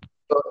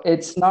 So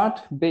it's not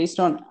based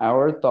on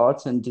our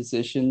thoughts and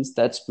decisions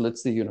that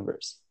splits the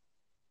universe.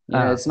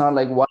 It's not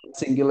like one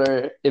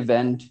singular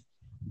event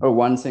or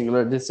one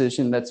singular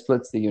decision that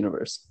splits the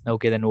universe.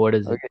 Okay, then what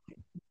is it?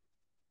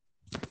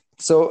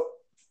 So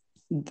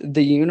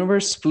the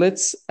universe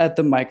splits at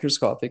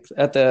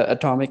the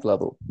atomic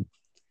level.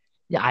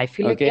 Yeah, I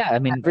feel like I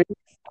mean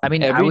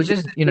I every was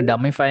just decision-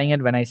 dumbifying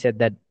it when I said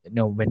that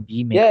when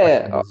we make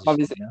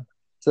obviously.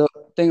 So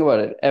think about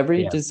it.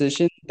 Every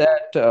decision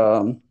that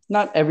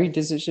not every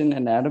decision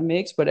an atom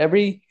makes, but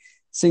every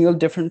single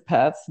different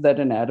path that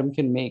an atom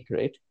can make,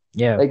 right?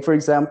 Yeah. Like for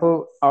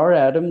example, our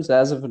atoms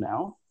as of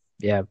now,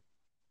 yeah,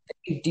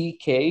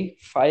 decay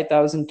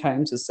 5,000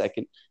 times a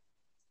second.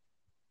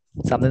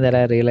 Something that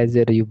I realized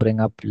that you bring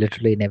up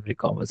literally in every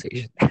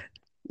conversation.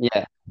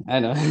 Yeah, I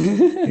know.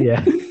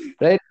 Yeah.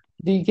 Right?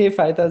 Decay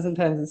 5,000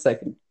 times a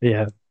second.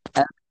 Yeah.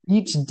 And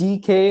each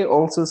decay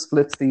also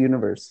splits the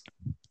universe.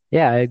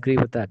 Yeah, I agree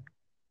with that.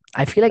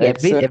 I feel like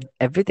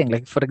everything,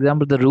 like for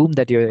example, the room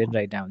that you're in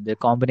right now, the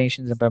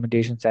combinations and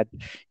permutations that,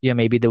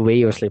 maybe the way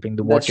you're sleeping,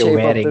 what you're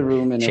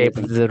wearing, shape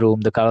of the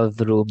room, the color of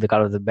the room, the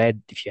color of the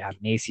bed, if you have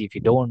an AC, if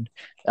you don't,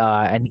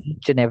 and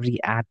each and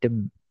every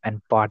atom and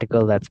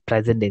particle that's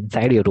present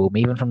inside your room,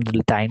 even from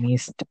the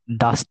tiniest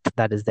dust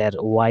that is there,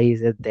 why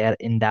is it there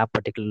in that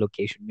particular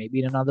location? Maybe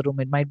in another room,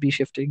 it might be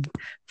shifting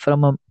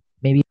from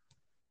maybe.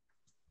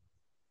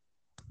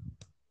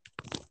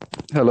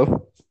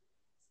 Hello?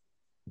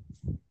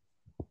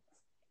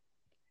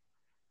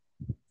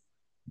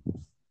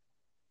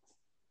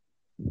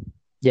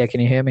 Yeah, can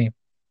you hear me?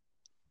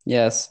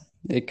 Yes,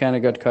 it kind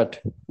of got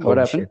cut. What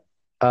happened? Shit.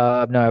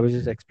 No, I was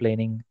just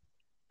explaining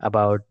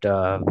about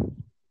I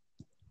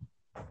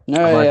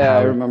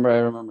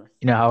remember.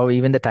 How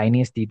even the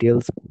tiniest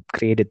details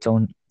create its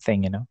own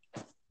thing,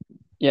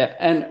 Yeah,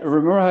 and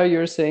remember how you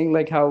were saying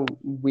like how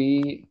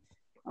we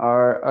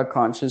are a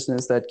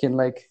consciousness that can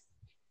like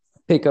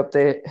pick up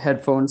the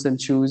headphones and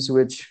choose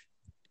which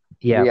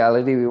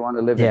reality we want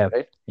to live in,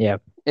 right? Yeah,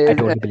 I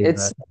totally believe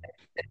that.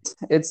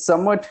 It's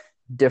somewhat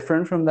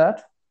different from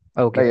that.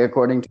 Okay. like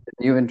according to the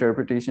new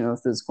interpretation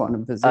of this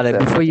quantum physics Like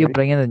before you theory.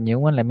 bring in the new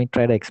one, let me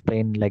try to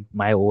explain like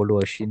my old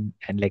version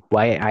and like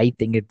why I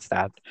think it's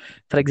that.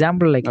 For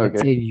example, like let's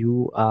Okay. say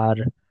you are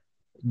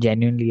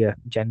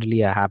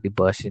generally a happy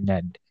person,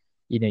 and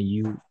you know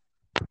you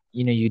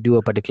you do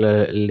a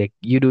particular, like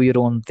you do your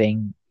own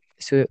thing.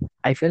 So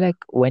I feel like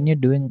when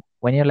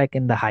you're like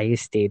in the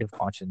highest state of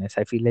consciousness,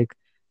 I feel like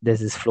there's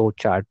this flow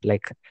chart.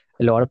 Like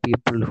a lot of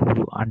people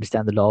who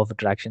understand the law of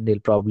attraction, they'll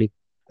probably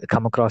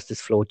come across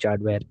this flow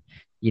chart where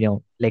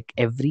like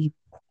every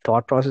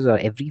thought process or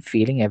every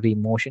feeling, every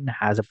emotion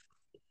has a.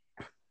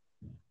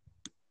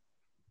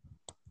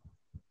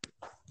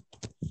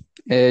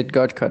 It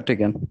got cut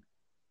again.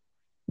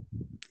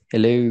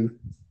 Hello.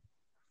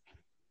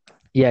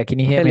 Yeah, can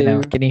you hear me now?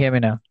 Hello. Can you hear me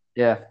now?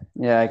 Yeah.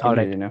 Yeah, I can All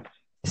hear right. you now.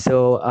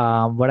 So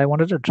what I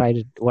wanted to try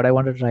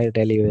to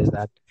tell you is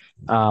that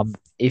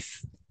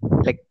if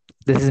like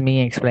this is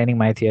me explaining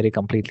my theory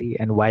completely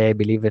and why I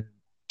believe in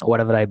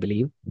whatever I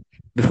believe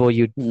before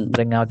you Hmm.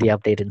 bring out the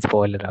update and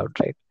spoil it out,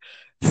 right?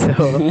 So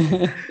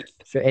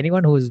so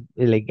anyone who's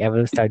like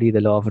ever studied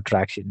the law of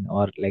attraction,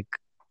 or like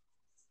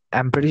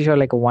I'm pretty sure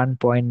like one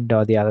point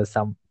or the other,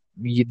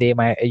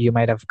 you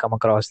might have come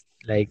across,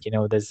 like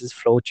there's this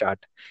flow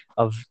chart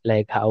of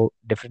like how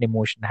different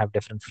emotion have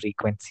different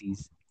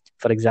frequencies.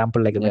 For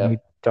example, like when Yeah. we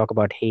talk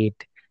about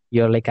hate,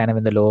 you're like kind of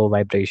in the lower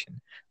vibration,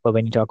 but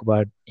when you talk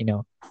about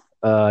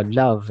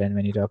love, and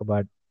when you talk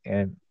about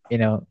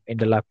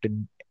intellect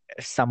and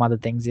some other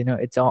things,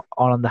 it's all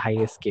on the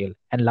highest scale,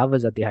 and love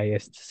is at the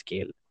highest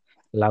scale.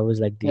 Love is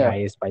like the Yeah.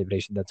 highest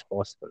vibration that's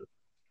possible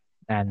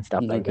and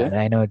stuff like that. Okay.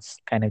 I know it's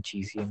kind of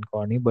cheesy and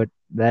corny, but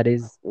that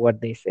is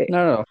what they say.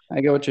 No, no,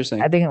 I get what you're I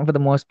saying. think for the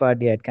most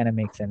part, yeah, it kind of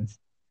makes sense,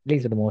 at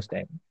least for the most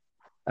time.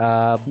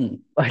 Uh, Hmm.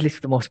 at least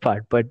for the most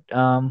part. But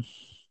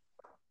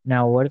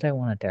now what did I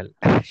want to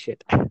tell?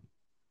 Shit.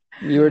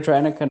 You were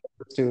trying to connect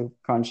us to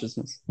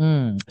consciousness.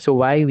 So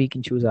why we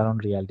can choose our own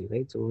reality,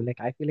 right? So like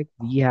I feel like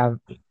we have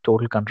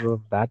total control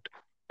of that.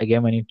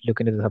 Again, when you look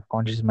into the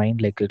subconscious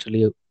mind, like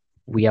literally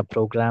we are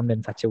programmed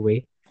in such a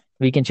way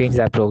we can change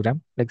that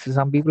program. Like so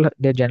some people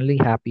they're generally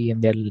happy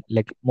and they're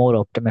like more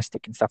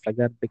optimistic and stuff like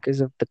that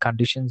because of the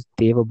conditions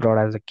they were brought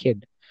as a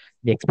kid,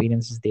 the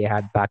experiences they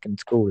had back in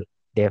school,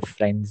 their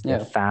friends, their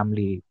Yeah.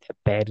 family, their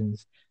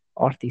parents,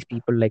 all of these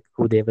people like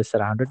who they were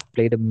surrounded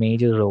played a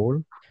major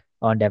role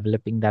on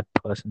developing that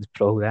person's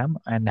program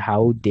and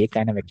how they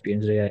kind of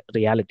experience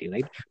reality,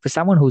 right? For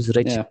someone who's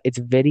rich, Yeah. it's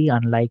very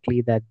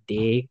unlikely that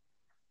they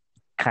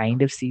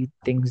kind of see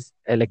things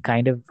like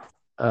kind of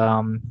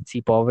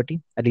see poverty.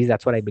 At least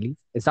that's what I believe.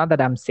 It's not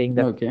that I'm saying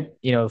that Okay.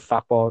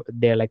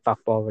 they're like fuck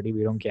poverty,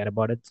 we don't care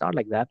about it. It's not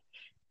like that.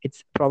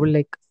 It's probably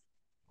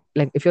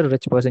like if you're a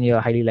rich person,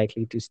 you're highly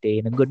likely to stay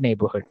in a good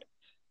neighborhood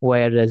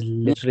where there's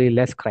Yeah. literally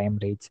less crime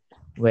rates,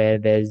 where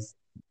there's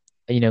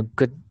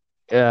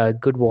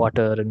good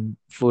water and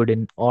food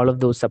and all of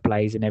those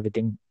supplies and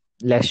everything,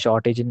 less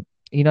shortage and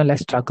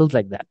less struggles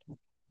like that.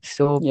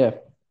 So Yeah.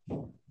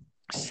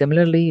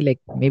 similarly, like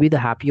maybe the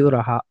happier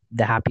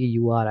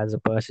you are as a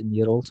person,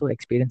 you're also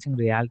experiencing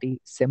reality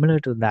similar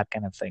to that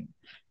kind of thing,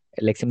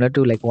 like similar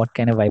to like what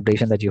kind of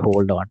vibration that you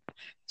hold on.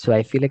 So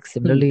I feel like Hmm.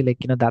 similarly, like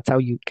that's how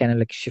you kind of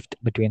like shift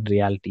between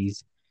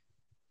realities.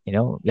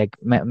 Like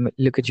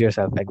look at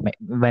yourself, like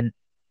when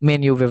me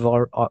and you, we've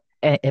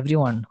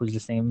everyone who's the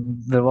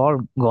same, we've all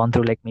gone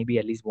through like maybe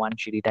at least one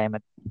shitty time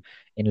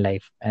in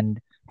life, and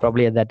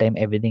probably at that time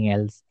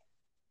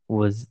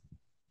was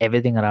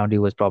everything around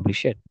you was probably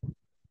shit.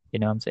 You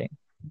know what I'm saying?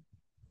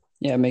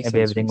 Yeah, makes Maybe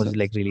sense. everything Makes was sense.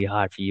 like really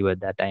hard for you at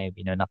that time.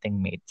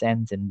 Nothing made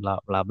sense and blah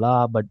blah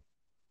blah. But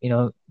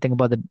think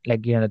about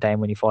the time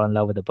when you fall in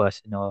love with a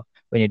person, or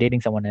when you're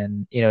dating someone,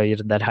 and you're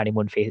in that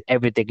honeymoon phase.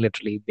 Everything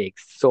literally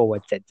makes so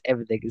much sense.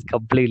 Everything is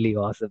completely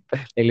awesome.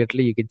 Like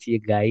literally, you can see a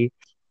guy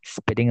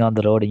spitting on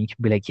the road, and you can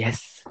be like,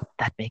 "Yes,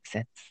 that makes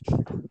sense.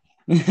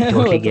 I totally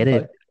What the get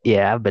it." fuck?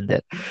 Yeah, I've been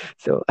there.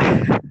 So,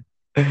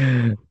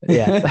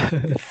 yeah.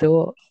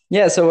 So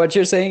Yeah, so what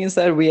you're saying is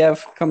that we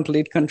have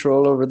complete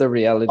control over the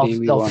reality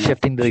we of want to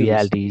shifting the choose.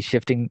 reality,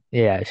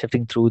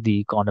 shifting through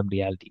the quantum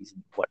realities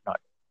and whatnot.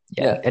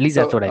 Yeah, Yeah. at least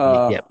that's So, what I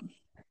believe. Yeah.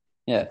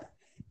 yeah.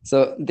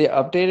 So the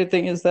updated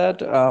thing is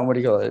that, what do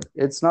you call it?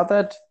 It's not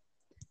that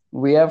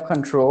we have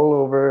control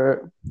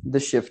over the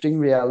shifting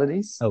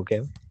realities.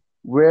 Okay.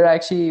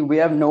 We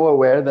have no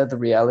aware that the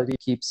reality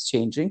keeps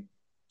changing.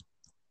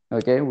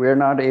 Okay. We're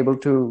not able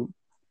to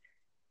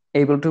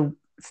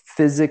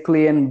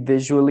physically and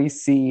visually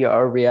see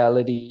our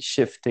reality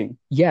shifting.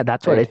 Yeah,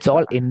 that's what Right. it's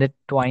all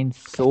intertwined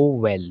so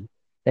well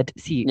that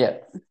see, Yeah.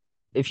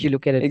 if you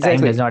look at it, time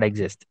does Exactly. not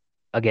exist.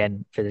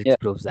 Again, physics Yeah.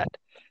 proves that.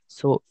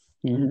 So,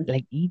 Hmm.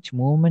 like each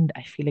moment,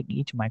 I feel like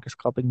each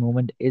microscopic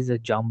moment is a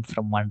jump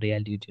from one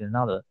reality to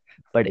another,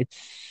 but it's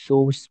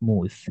so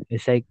smooth.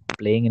 It's like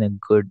playing in a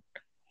good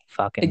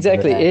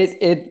Exactly. ass.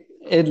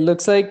 It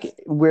looks like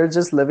we're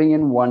just living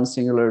in one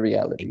singular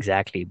reality.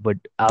 Exactly. But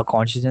our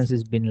consciousness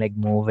has been like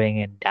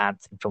moving and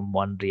dancing from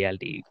one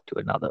reality to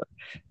another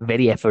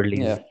very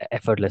Yeah.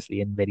 effortlessly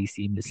and very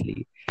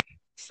seamlessly.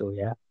 So,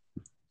 yeah.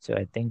 So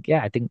I think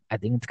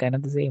it's kind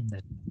of the same.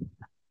 That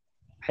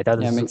I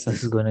thought Yeah, makes this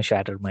is sense. going to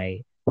shatter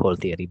my whole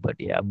theory, but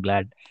yeah, I'm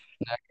glad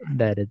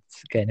that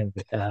it's kind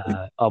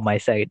of on my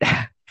side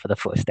for the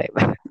first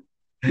time.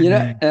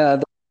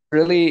 The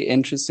really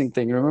interesting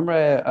thing. Remember,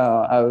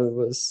 I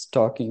was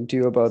talking to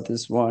you about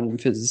this one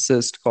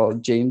physicist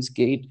called James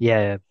Gate,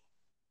 Yeah,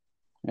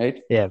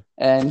 right? yeah,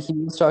 And he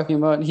was talking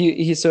about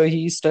he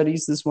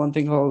studies this one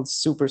thing called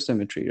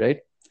supersymmetry, right?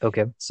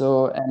 okay,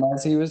 So, and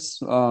as he was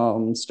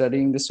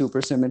studying the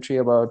supersymmetry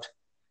about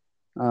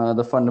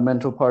the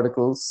fundamental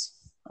particles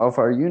of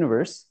our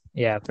universe,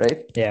 yeah,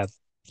 right? yeah,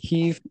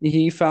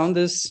 He found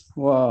this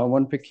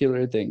one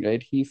peculiar thing,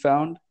 right? He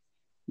found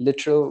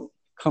literal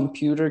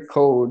computer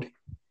code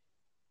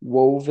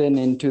woven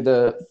into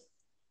the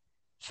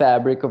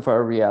fabric of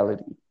our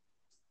reality,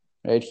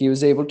 right? He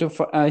was able to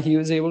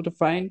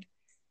find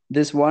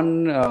this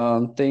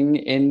one thing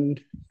in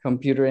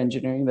computer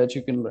engineering that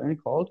you can learn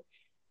called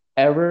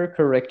error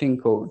correcting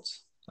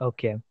codes.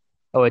 okay.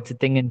 Oh, it's a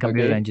thing in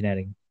computer Okay,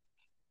 engineering.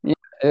 yeah,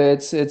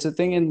 it's a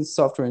thing in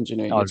software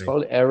engineering. All It's right.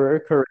 called error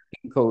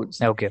correcting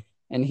codes, Okay.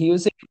 and he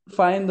was able to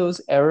find those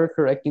error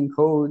correcting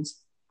codes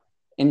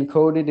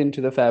encoded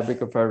into the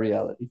fabric of our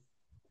reality,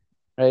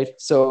 right?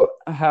 So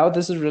how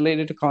this is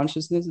related to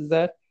consciousness is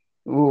that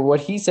what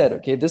he said.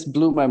 Okay, this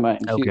blew my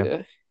mind.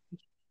 Okay.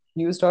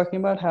 He was talking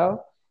about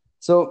how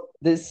so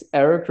this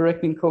error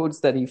correcting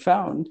codes that he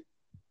found,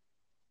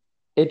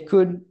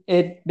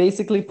 it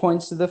basically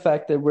points to the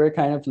fact that we're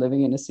kind of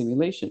living in a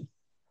simulation,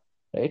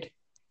 right?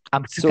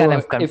 I'm still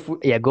kind So of if we,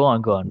 yeah. Go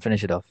on.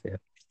 Finish it off. Yeah.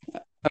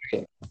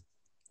 okay,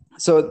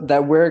 so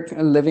that we're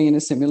living in a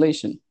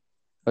simulation,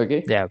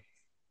 okay, Yeah.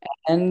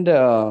 and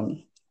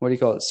what do you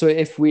call it? So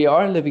if we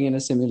are living in a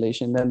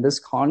simulation, then this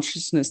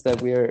consciousness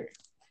that we are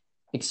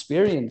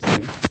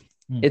experiencing,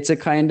 Hmm. it's a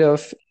kind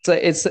of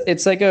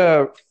it's like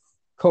a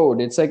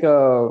code. It's like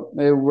a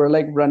we're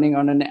like running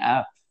on an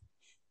app.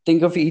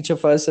 Think of each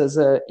of us as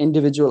a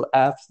individual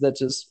app that's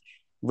just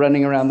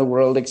running around the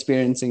world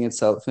experiencing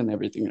itself and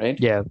everything, right?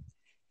 Yeah.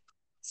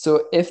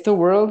 So if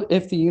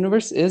the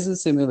universe is a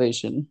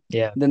simulation,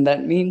 Yeah. then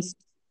that means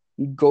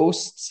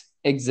ghosts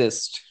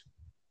exist.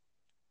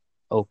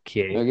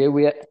 Okay.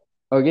 Okay,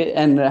 okay,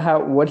 and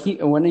how what he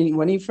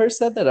when he first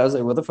said that, I was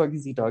like, what the fuck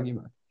is he talking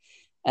about?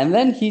 And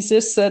then he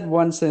just said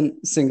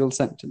single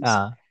sentence,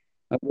 Uh,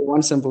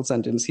 one simple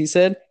sentence. He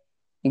said,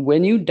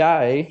 when you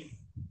die,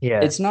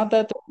 yeah. it's not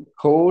that the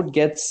code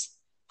gets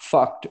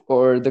fucked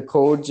or the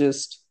code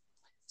just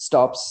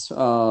stops,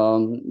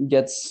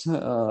 gets,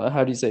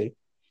 how do you say,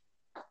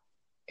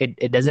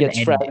 It doesn't gets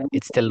end. fragmented.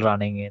 It's still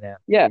running.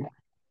 Yeah.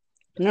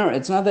 No,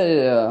 it's not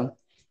that.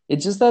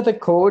 It's just that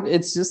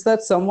it's just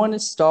that someone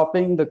is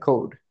stopping the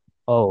code.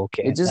 Oh,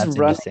 okay. It's just That's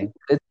running. interesting.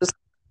 It's just,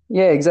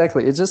 yeah,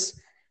 exactly. It's just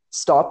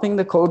stopping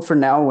the code for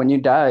now when you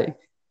die.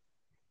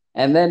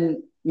 And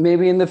then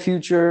maybe in the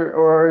future,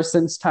 or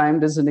since time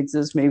doesn't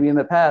exist, maybe in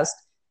the past,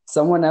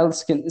 someone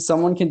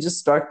can just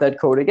start that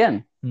code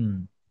again.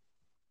 Hmm.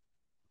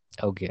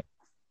 Okay.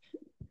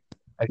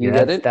 Okay. You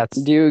get it? That's.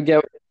 Do you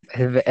get?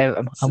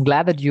 I'm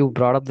glad that you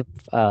brought up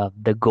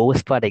the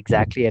ghost part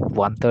exactly at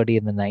 1:30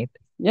 in the night.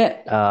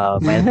 Yeah.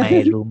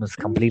 My room is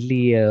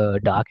completely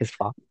dark as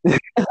fuck.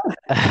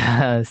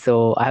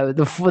 So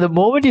for the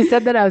moment you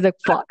said that, I was like,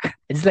 fuck.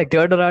 I just like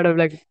turned around. I'm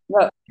like,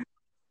 No.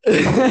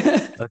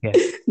 okay.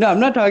 No, I'm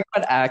not talking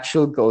about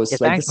actual Yeah,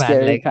 ghosts, like the thanks, man.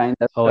 scary Like, kind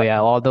of oh stuff. yeah,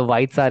 all the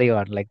white sari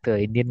on, like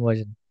the Indian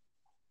version.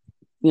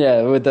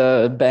 Yeah, with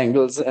the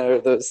bangles or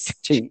those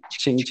ching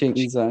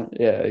chings on.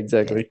 Yeah, Yeah,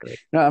 exactly. correct.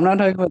 No, I'm not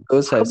talking about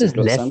those How come types of there's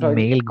ghosts. less I'm talking,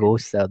 male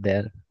ghosts out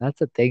there?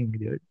 That's a thing,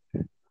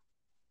 dude.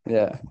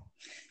 yeah.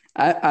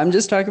 I'm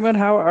just talking about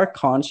how our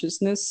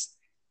consciousness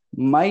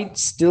might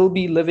still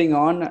be living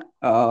on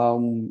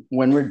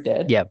when we're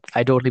dead. Yeah,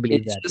 I totally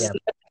believe It's that. just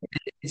Yeah.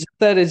 it's just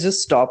that it's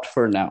just stopped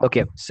for now,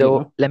 Okay, you so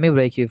know? let me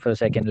break you for a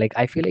second. Like,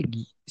 I feel like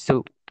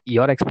so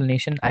your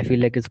explanation, I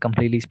feel like it's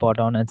completely spot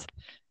on.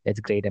 It's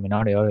great. I mean,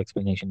 not your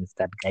explanation. It's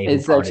that guy who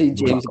It's found it. actually You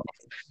James. fuck off.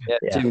 Yeah,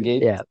 Yeah, Jim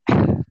Gate. yeah.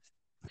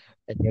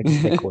 And you're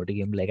just like quoting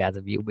him like as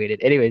if you made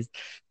it. Anyways,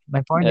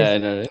 my point Yeah, is, I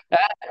know. Right?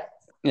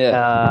 Yeah,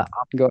 uh,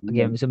 go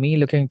again, on. so me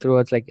looking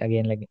towards like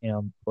again, like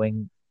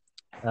going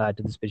to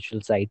the spiritual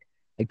side,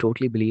 I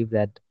totally believe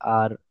that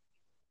our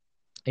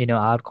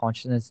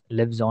consciousness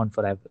lives on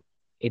forever.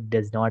 It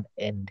does not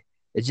end.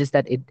 It's just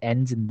that it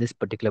ends in this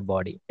particular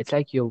body. It's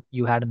like you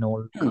had an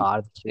old Hmm,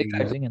 car that you were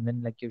exactly. using, and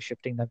then like you're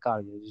shifting the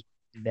car. You're just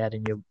there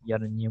in you're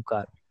in a new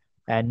car,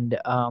 and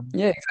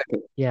Yeah,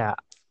 exactly. yeah,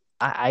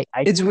 I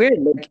It's weird.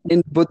 Like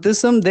in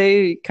Buddhism,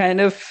 they kind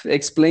of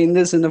explain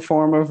this in the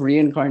form of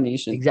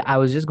reincarnation. I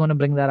was just going to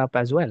bring that up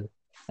as well,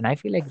 and I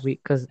feel like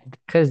because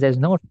there's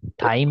no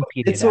time It's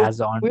period so as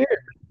on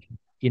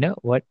weird.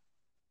 what.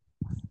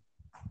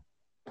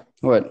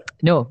 What?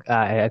 No,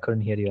 I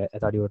couldn't hear you. I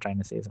thought you were trying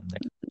to say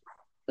something.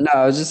 No,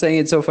 I was just saying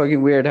it's so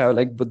fucking weird how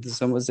like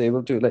Buddhism was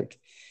able to like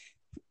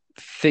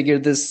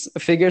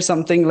figure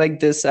something like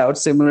this out,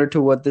 similar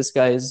to what this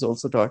guy is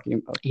also talking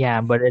about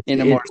Yeah, but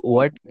in a more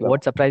what level.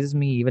 surprises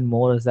me even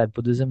more is that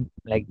Buddhism,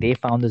 like they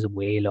found this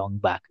way long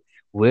back.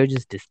 We're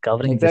just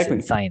discovering this in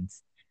Exactly.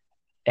 science,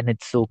 and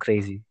it's so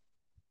crazy.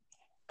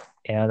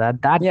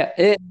 That Yeah,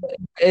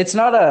 it's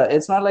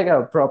not like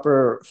a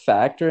proper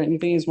fact or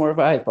anything. It's more of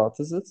a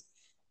hypothesis.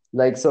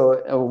 Like,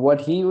 so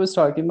what he was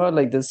talking about,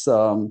 like this,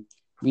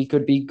 we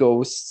could be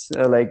ghosts.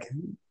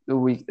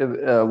 We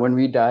when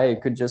we die,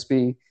 it could just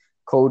be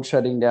code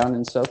shutting down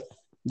and stuff.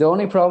 The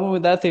only problem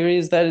with that theory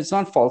is that it's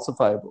not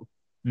falsifiable.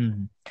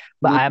 Mhm.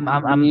 But We we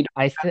I'm need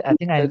I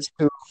think I methods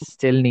to.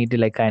 still need to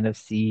like kind of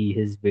see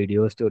his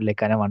videos to like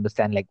kind of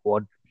understand like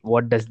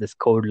what does this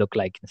code look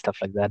like and stuff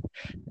like that,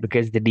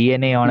 because the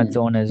DNA on its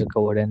Hmm. own is a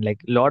code, and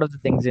like a lot of the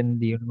things in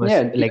the universe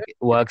Yeah, DNA like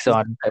works is the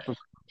on, type of.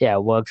 yeah,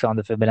 works on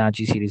the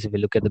Fibonacci series. If you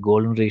look at the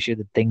golden ratio,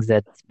 the things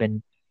that's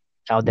been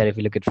out there, if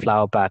you look at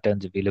flower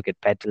patterns, if you look at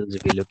petals,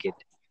 if you look at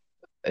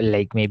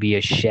like maybe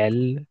a shell,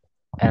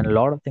 and a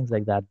lot of things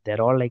like that,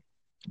 they're all like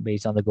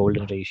based on the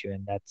golden ratio,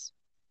 and that's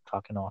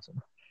fucking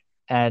awesome.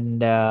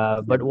 And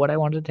Yeah. but what I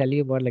want to tell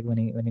you about, like when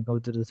you go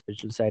to the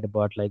spiritual side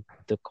about like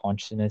the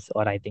consciousness,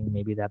 or I think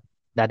maybe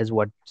that is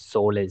what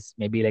soul is.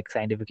 Maybe like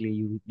scientifically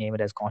you name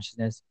it as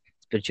consciousness,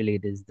 spiritually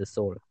it is the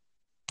soul.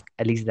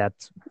 At least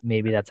that's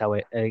how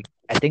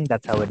I think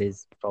that's how it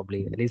is,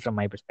 probably, at least from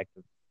my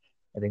perspective.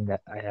 I think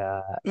that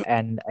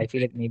and I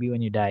feel like maybe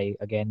when you die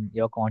again,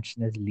 your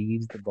consciousness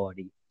leaves the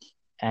body,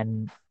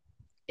 and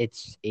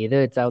it's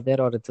either it's out there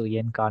or it's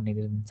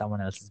reincarnated in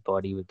someone else's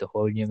body with a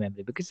whole new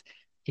memory. Because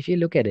if you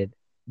look at it,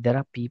 there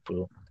are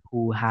people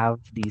who have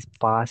these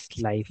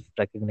past life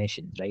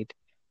recognitions, right?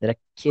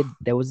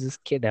 There was this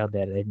kid out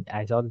there, and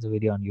I saw this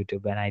video on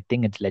YouTube, and I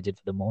think it's legit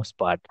for the most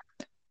part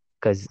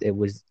because it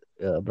was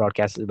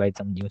broadcasted by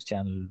some news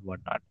channel,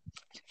 whatnot.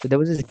 So there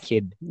was this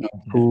kid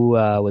who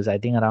was, I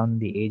think, around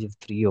the age of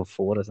 3 or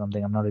 4 or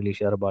something. I'm not really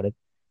sure about it,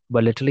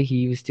 but literally he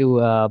used to.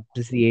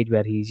 This is the age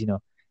where he's,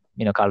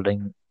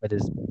 coloring with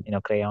his,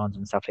 crayons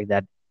and stuff like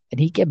that. And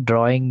he kept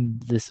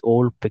drawing this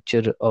old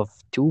picture of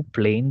two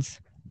planes,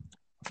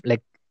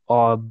 like,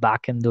 or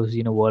back in those,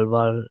 World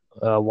War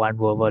I,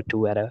 World War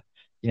II era.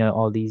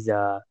 All these,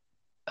 uh,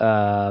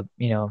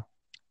 you know,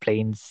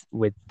 planes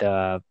with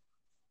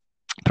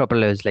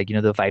propellers, like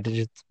the fighter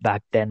jets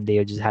back then,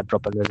 they just had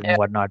propellers and Yeah.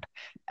 whatnot.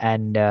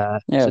 And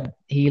so Yeah.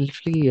 he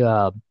literally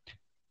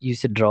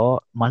used to draw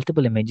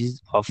multiple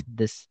images of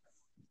this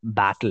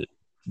battle,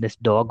 this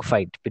dog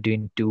fight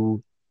between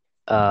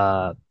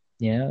uh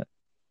you know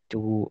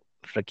two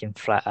freaking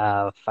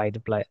fighter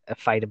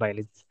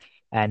pilots,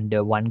 and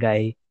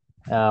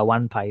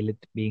one pilot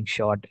being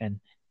shot, and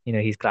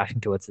he's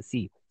crashing towards the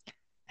sea.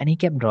 And he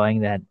kept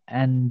drawing that,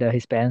 and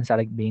his parents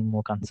started being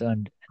more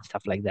concerned and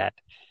stuff like that.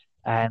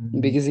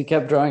 And Because he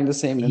kept drawing the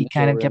same he image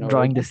kind of over and kept over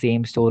drawing the again.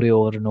 same story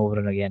over and over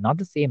and again. Not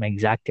the same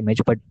exact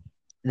image, but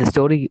the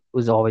story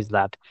was always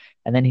that.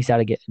 And then he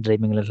started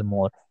dreaming a little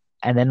more.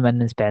 And then when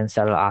his parents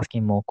started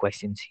asking more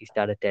questions, he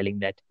started telling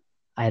that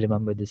I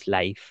remember this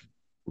life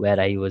where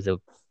I was a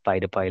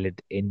fighter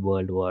pilot in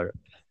World War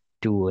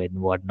II and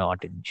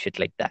whatnot and shit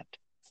like that.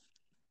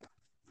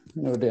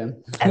 Oh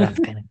damn. And that's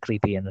kind of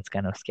creepy and that's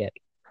kind of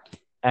scary.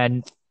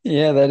 And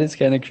Yeah, that is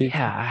kind of creepy.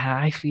 yeah,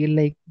 I feel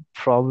like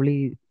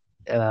probably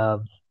uh,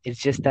 it's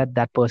just that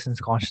that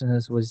person's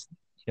consciousness was,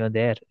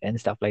 there and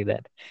stuff like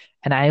that.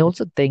 And I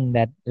also think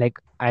that, like,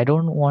 I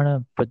don't want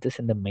to put this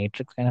in the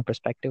Matrix kind of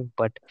perspective,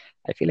 but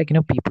I feel like,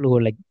 people who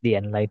are like the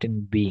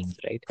enlightened beings,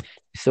 right?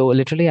 So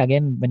literally,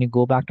 again, when you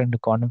go back into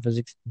quantum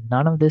physics,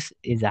 none of this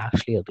is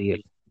actually real.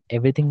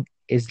 Everything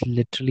is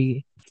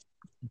literally,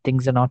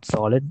 things are not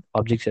solid,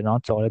 objects are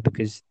not solid,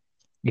 because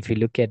if you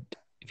look at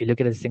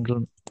a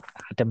single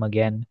atom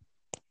again,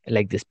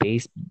 like the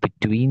space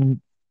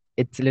between,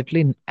 it's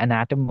literally an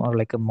atom or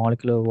like a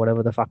molecule or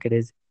whatever the fuck it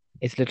is.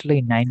 It's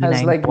literally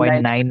Has like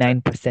 90%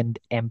 99.99%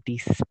 empty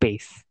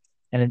space.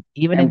 And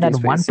even in empty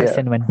that space.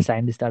 Yeah. 1%, when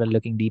scientists started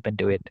looking deep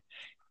into it,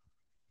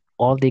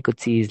 all they could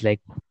see is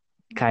like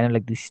kind of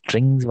like these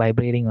strings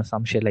vibrating or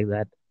some shit like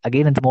that.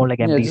 Again, it's more like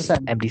Yeah, just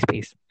empty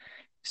space.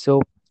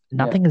 So yeah.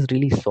 nothing is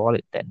really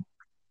solid then,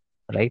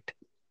 right?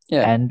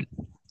 Yeah. And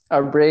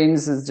Our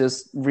brains is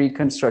just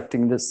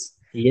reconstructing this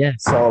yeah,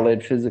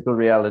 solid physical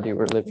reality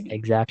we're living in.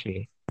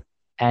 exactly.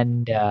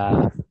 And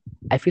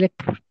I feel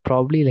like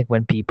probably like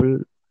when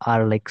people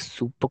are like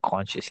super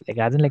conscious, like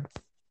as in like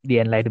the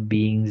enlightened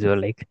beings, or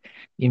like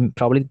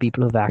probably the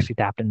people who've actually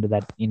tapped into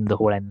that in the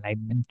whole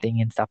enlightenment thing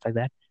and stuff like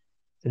that,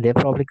 they're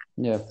probably,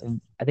 Yeah.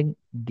 I think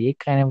they've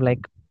kind of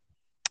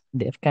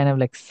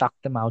like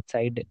sucked them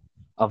outside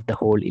of the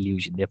whole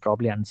illusion. They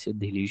probably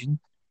understood the illusion,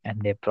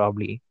 and they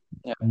probably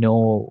Yeah.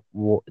 know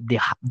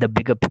the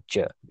bigger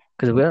picture,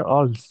 because we're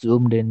all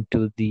zoomed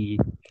into the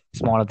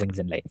smaller things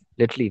in life.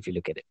 Literally, if you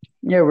look at it.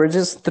 Yeah, we're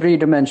just Yeah,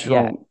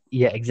 three-dimensional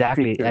yeah,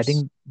 exactly. I creatures.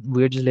 think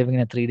we're just living in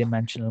a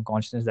three-dimensional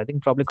consciousness. I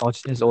think probably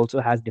consciousness also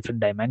has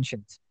different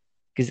dimensions,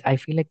 because I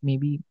feel like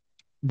maybe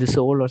the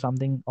soul or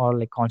something, or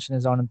like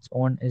consciousness on its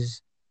own,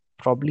 is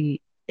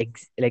probably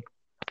like,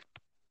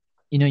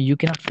 you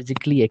cannot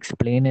physically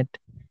explain it,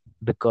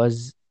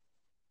 because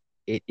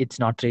it's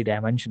not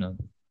three-dimensional,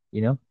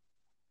 you know.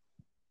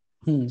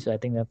 Hmm. So I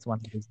think that's one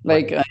reason why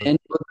Like people. in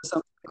book or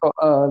something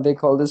they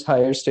call this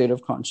higher state of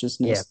Yeah.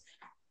 consciousness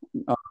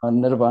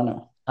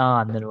nirvana,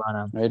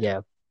 Nirvana. right?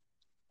 Yeah.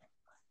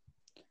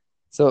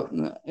 So,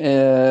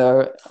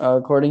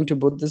 according to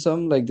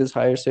Buddhism, like this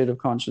higher state of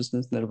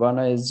consciousness,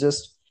 nirvana, is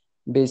just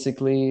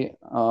basically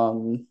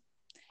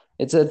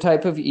it's a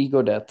type of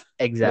ego death,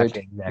 right?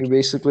 Exactly. You Exactly.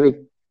 basically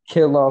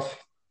kill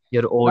off,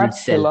 Your old not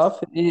kill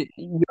self. off.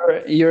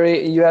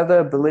 You have the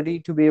ability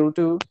to be able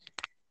to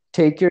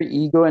take your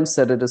ego and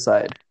set it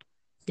aside,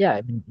 Yeah,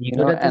 I mean, you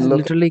ego know, death is and look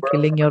at literally the world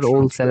killing from a your true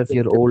old self,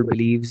 your perspective. old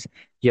beliefs,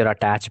 your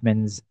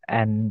attachments,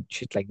 and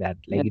shit like that.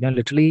 Like, Yeah,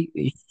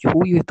 literally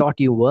who you thought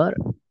you were,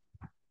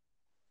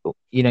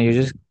 you're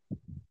just,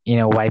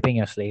 wiping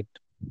your slate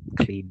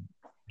clean.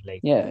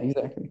 Like, yeah,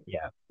 exactly.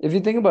 yeah, If you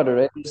think about it,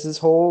 right, there's this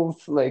whole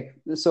like,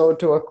 so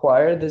to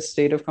acquire this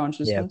state of yeah,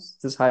 consciousness,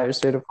 this higher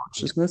state of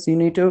consciousness, you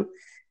need to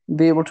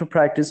be able to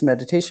practice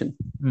meditation,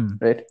 hmm,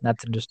 right?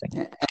 that's interesting.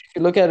 And if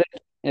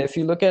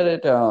you look at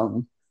it,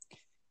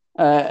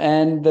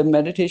 and the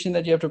meditation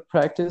that you have to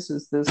practice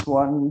is this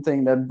one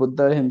thing that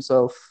Buddha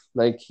himself,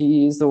 like,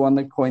 he's the one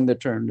that coined the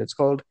term. It's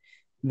called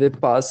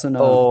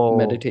Vipassana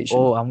meditation.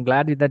 I'm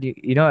glad that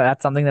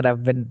that's something that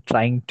I've been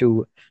trying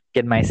to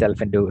get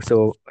myself into.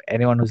 So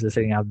anyone who's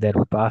listening out there,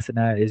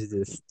 Vipassana is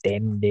this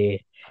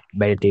 10-day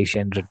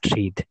meditation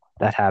retreat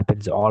that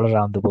happens all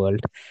around the world.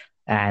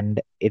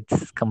 And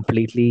it's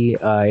completely,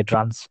 it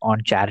runs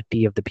on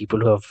charity of the people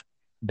who have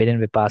been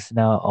in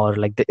Vipassana, or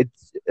like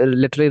it's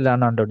literally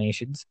run on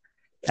donations.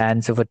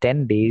 And so for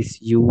 10 days,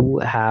 you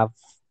have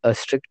a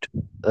strict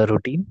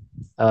routine.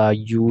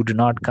 You do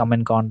not come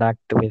in contact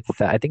with,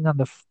 I think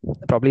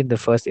probably in the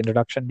first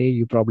introduction day,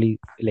 you probably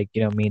like,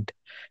 meet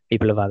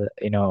people of other,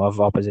 of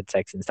opposite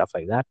sex and stuff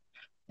like that.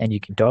 And you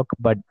can talk.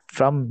 But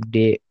from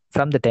the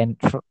 10,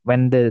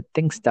 when the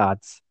thing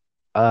starts,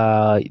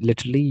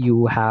 literally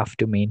you have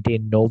to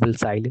maintain noble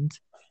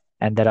silence.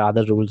 And there are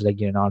other rules, like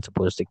you're not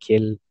supposed to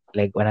kill,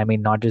 like when I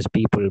mean not just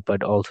people,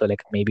 but also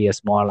like maybe a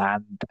small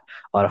ant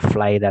or a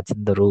fly that's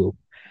in the room.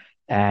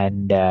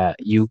 And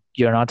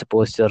you're not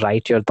supposed to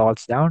write your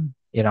thoughts down.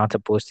 You're not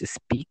supposed to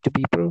speak to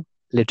people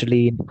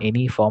literally in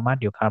any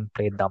format. You can't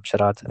play dumb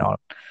charades and all.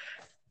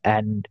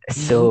 And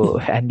so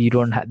and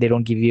they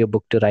don't give you a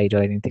book to write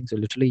or anything. So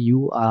literally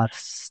you are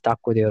stuck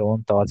with your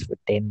own thoughts for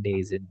 10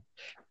 days. And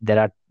there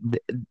are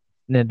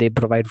they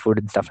provide food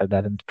and stuff like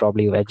that, and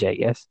probably veg, I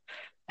guess.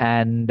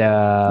 And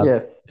Yeah,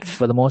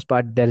 for the most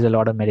part, there's a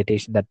lot of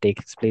meditation that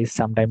takes place.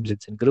 Sometimes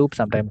it's in group,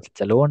 sometimes it's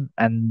alone.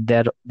 And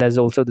there's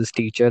also this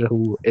teacher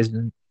who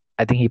isn't,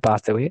 I think he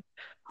passed away.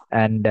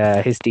 And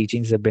his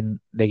teachings have been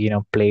like,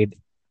 played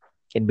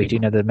in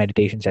between other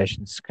meditation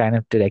sessions, kind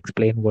of to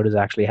explain what is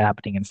actually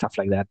happening and stuff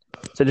like that.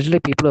 So literally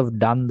people have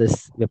done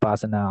this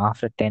Vipassana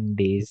after 10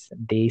 days.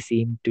 They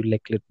seem to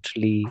like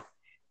literally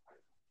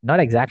not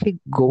exactly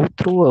go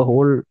through a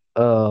whole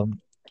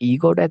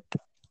ego death,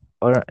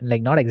 or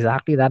like not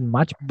exactly that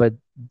much, but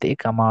they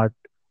come out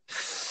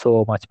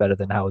so much better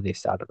than how they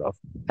started off.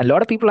 And a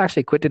lot of people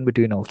actually quit in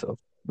between also,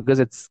 because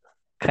it's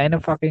kind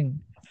of fucking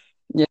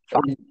yeah,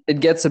 it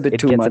gets a bit it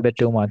too gets a much. bit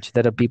too much.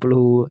 There are people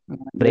who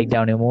break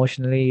down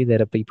emotionally.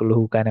 There are people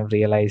who kind of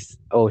realize,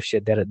 oh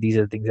shit, these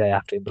are things I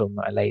have to improve in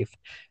my life.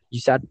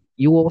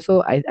 You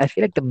also, I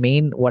feel like the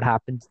main, what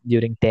happens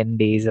during 10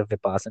 days of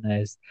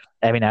Vipassana is,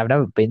 I mean, I've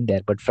never been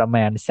there, but from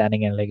my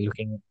understanding and like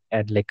looking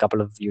at like a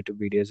couple of YouTube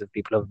videos of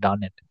people who have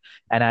done it.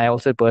 And I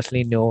also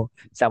personally know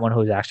someone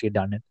who's actually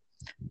done it.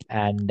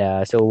 And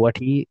so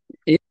what Yeah,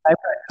 I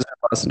practice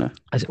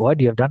Vipassana. what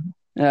you have done?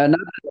 Not,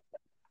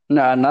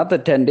 no, not the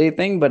 10-day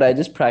thing, but I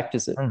just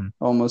practice it Hmm.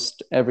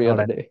 almost every All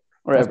other right. day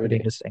or That's every pretty day.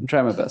 interesting. I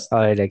try my best. All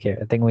right, okay.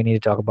 I think we need to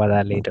talk about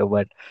that later,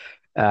 but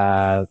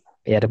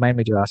yeah, remind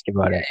me to ask you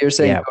about Yeah, it. you're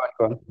saying Yeah,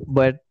 go on.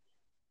 but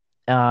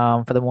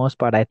for the most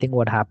part, I think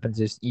what happens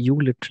is you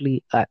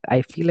literally,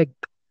 I feel like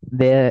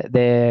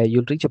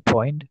you'll reach a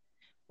point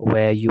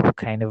where you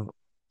kind of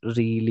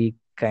really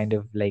kind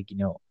of like,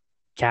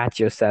 catch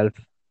yourself,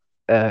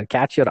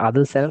 catch your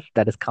other self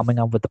that is coming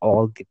up with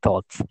all the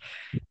thoughts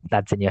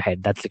that's in your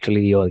head. That's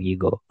literally your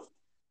ego.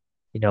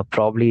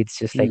 Probably it's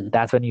just like Hmm.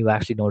 that's when you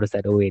actually notice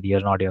that, oh wait,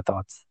 you're not your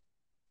thoughts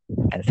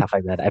and stuff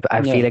like that.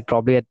 I feel Yeah, like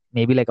probably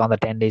maybe like on the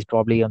 10 days,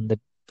 probably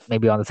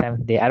maybe on the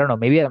seventh day, I don't know.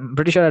 Maybe I'm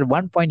pretty sure at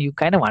one point you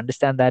kind of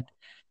understand that.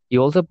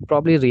 You also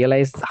probably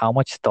realize how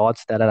much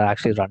thoughts that are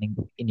actually running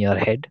in your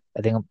head.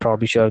 I think I'm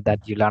probably sure that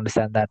you'll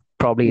understand that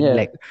probably in yeah,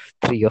 like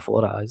 3 or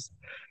 4 hours.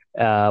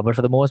 But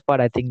for the most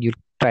part, I think you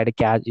try to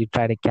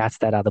catch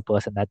that other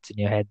person that's in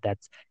your head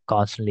that's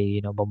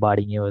constantly,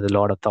 bombarding you with a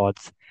lot of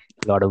thoughts,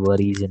 a lot of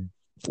worries and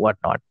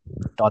whatnot.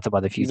 Thoughts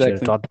about the future,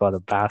 exactly. thoughts about the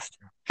past,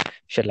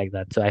 shit like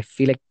that. So I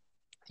feel like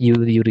you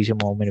reach a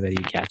moment where you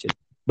catch it.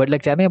 But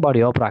like, tell me about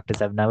your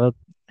practice. I never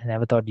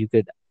thought you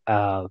could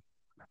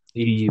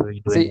you were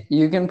See, doing.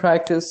 you can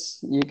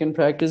practice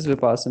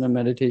Vipassana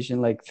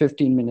meditation like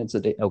 15 minutes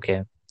a day,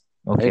 Okay,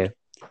 right? okay,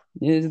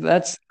 Yeah,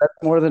 that's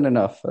more than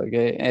enough.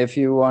 Okay, if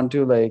you want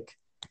to like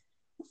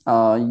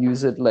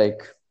use it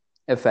like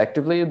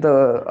effectively,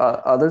 the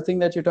other thing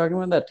that you're talking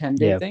about, that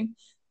 10-day yeah, thing,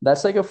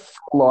 that's like a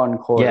full-on yeah.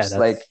 course.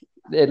 Like That's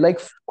it like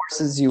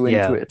forces you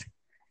into Yeah. it,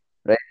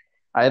 right?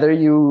 Either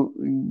you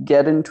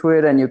get into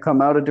it and you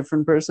come out a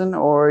different person,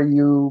 or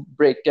you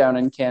break down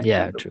and can't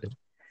Yeah, handle true. it.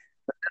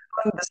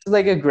 This is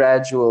like a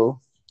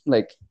gradual,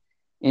 like,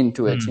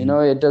 into it. Hmm.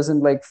 It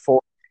doesn't like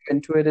force you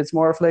into it. It's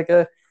more of like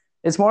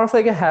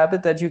a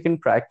habit that you can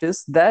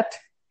practice that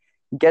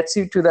gets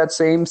you to that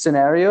same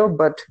scenario,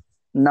 but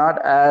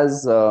not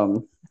as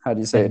how do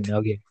you say And it,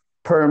 okay.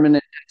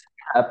 permanent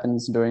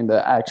happens during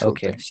the actual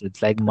Okay. thing, So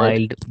it's like right?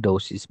 mild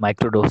doses,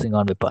 micro dosing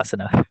on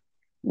Vipassana.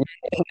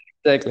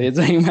 Exactly. It's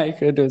like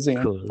microdosing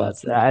on Cool.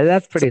 Vipassana.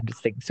 That's So, pretty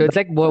interesting. So it's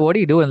like, what do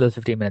you do in those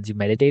 15 minutes? You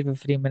meditate for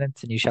 15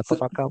 minutes and you shut the so,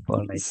 fuck up,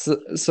 or like,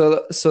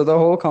 so the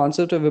whole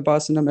concept of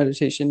Vipassana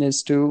meditation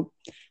is to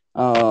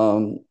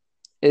um,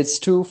 it's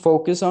to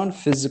focus on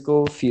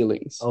physical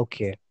feelings.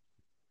 okay,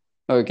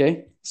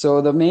 Okay.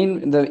 So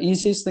the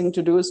easiest thing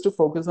to do is to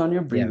focus on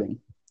your yeah, breathing,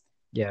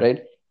 yeah,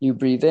 right? You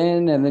breathe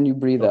in and then you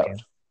breathe okay,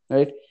 out,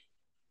 right?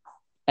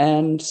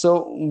 And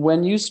so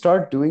when you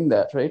start doing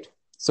that, right?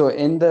 So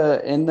in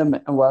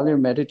the while you're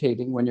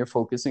meditating, when you're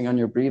focusing on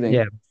your breathing,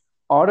 yeah,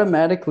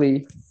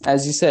 automatically,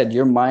 as you said,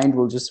 your mind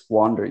will just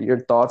wander. Your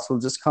thoughts will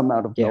just come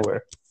out of yeah,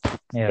 nowhere,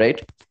 yeah,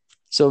 right?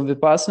 So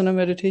Vipassana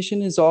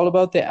meditation is all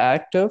about the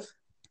act of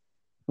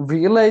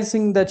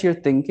realizing that you're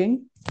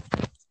thinking,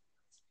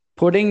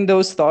 putting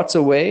those thoughts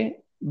away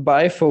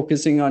by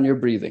focusing on your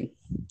breathing,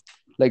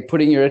 like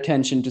putting your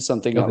attention to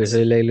something okay. So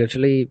else. like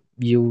literally,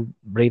 you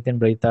breathe in,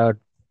 breathe out,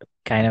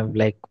 kind of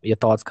like your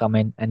thoughts come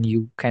in, and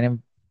you kind of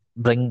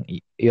bring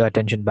your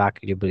attention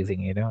back to your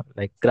breathing.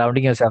 Like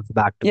grounding yourself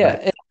back to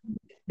breath. Yeah.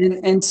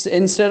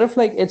 Instead of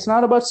like, it's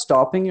not about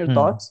stopping your Hmm.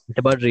 thoughts. It's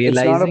about It's not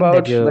realizing that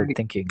about you're like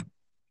thinking.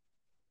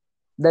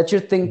 that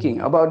you're thinking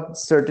Hmm. about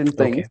certain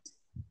things. Okay.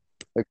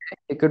 Okay.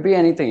 It could be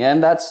anything.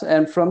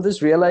 And from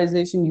this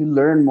realization, you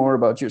learn more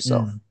about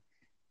yourself,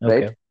 Hmm.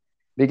 Okay. right?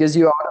 Because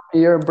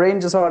your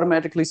brain just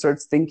automatically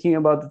starts thinking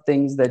about the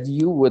things that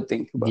you would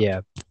think about,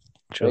 Yeah.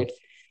 True. right?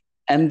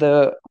 And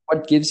the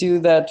what gives you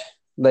that,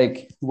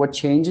 like, what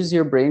changes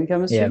your brain Yeah.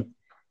 chemistry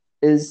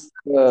is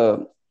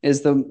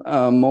the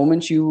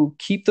moment you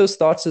keep those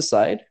thoughts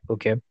aside,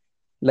 Okay.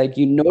 like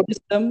you notice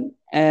them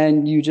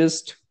and you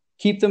just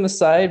keep them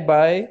aside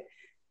by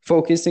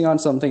focusing on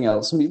something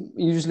else,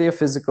 usually a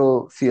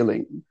physical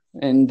feeling.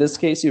 In this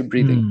case, you're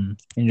breathing. Hmm.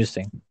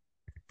 Interesting.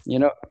 You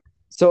know,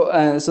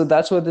 so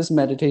that's what this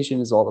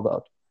meditation is all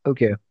about,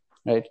 Okay.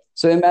 right?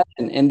 So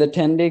imagine in the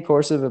 10-day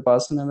course of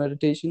Vipassana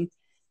meditation,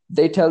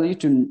 they tell you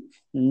to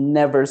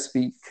never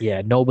speak.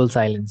 Yeah. Noble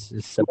silence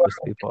is supposed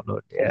to be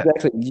followed. Yeah.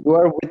 Exactly. You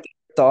are with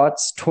your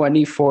thoughts Oh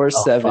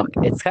 24/7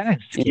 fuck. It's kind of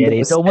in scary.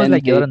 It's those almost 10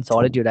 like you're days. in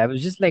solitude. I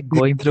was just like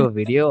going through a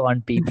video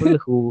on people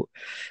who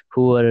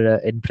are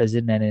in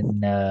prison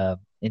and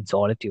in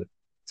solitude,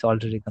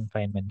 solitary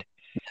confinement.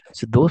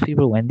 So those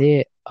people, when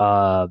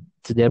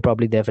so they're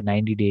probably there for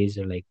 90 days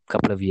or like a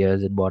couple of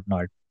years and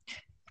whatnot.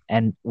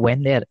 And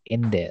when they're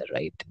in there,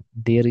 right,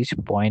 they reach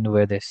a point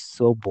where they're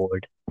so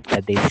bored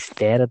that they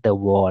stare at the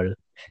wall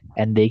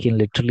and they can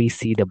literally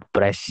see the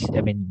brush.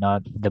 I mean,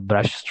 not the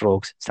brush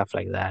strokes, stuff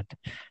like that.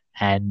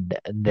 And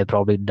they're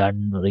probably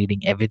done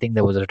reading everything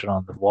that was written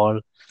on the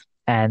wall.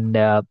 And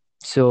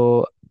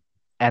so,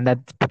 and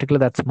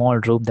that small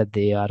room that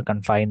they are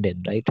confined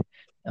in, right?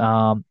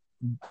 Um,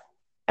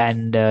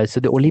 and so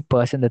the only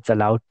person that's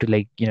allowed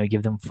to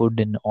give them food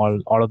and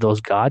all of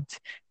those guards,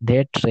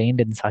 they're trained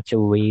in such a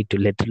way to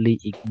literally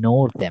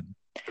ignore them.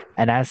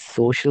 And as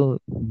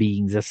social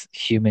beings, as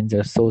humans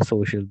are so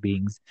social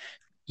beings,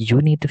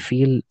 you need to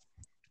feel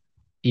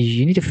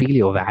you need to feel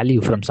your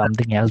value from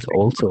something else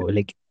also,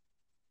 like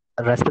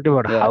irrespective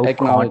of Yeah,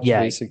 acknowledge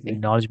basically.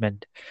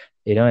 acknowledgement,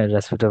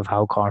 irrespective of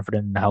how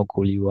confident and how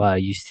cool you are,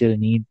 you still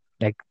need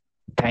like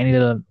tiny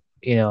little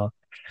you know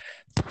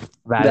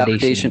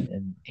validation Validation.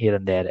 and here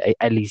and there.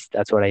 At least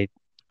that's what I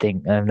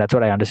think, and that's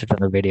what I understood from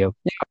the video.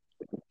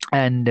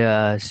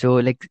 And so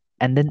like,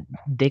 and then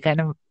they kind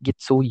of get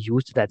so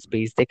used to that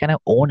space, they kind of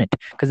own it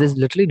because there's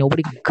literally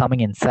nobody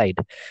coming inside.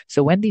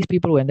 So when these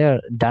people, when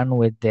they're done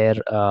with their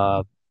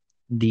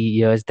the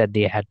years that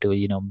they had to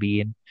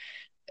be in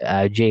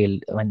jail,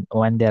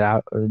 when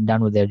they're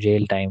done with their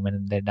jail time,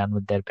 when they're done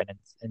with their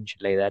penance and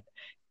shit like that,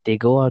 they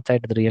go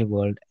outside to the real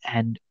world.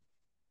 And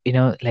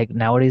like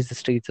nowadays the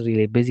streets are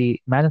really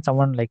busy. Imagine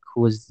someone like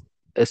who was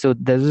so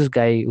there's this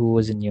guy who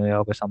was in New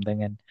York or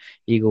something, and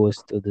he goes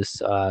to this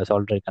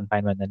solitary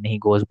confinement, and he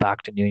goes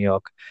back to New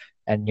York,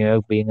 and New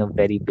York being a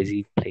very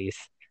busy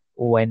place,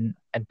 and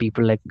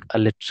people like are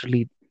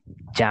literally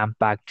jam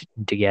packed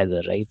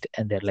together, right?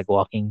 And they're like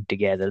walking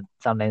together.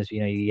 Sometimes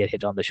you get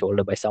hit on the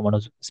shoulder by someone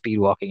who's speed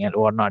walking and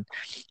whatnot.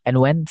 And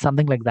when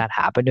something like that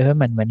happened to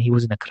him, and when he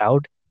was in a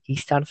crowd, he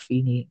started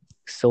feeling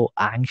so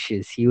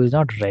anxious. He was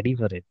not ready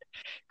for it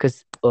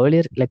because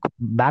earlier, like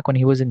back when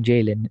he was in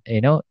jail, and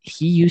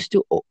he used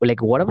to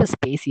like whatever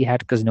space he had,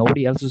 because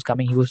nobody else was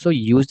coming, he was so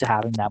used to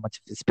having that much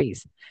of the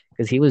space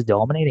because he was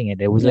dominating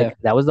it. It was Yeah. like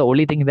that was the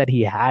only thing that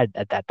he had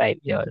at that time.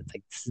 It's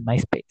like, this is my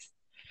space.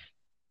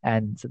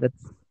 And so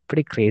that's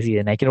pretty crazy.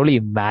 And I can only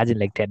imagine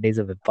like 10 days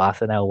of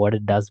Vipassana, what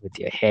it does with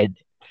your head.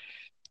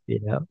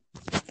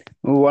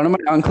 One of my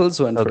uncles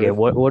went for Okay, it.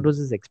 what was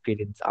his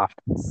experience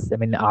after this? I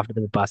mean, after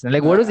the passing,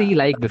 like, what was he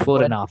like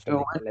before and after?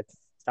 Like, let's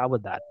start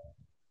with that.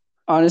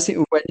 Honestly,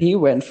 when he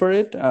went for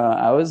it,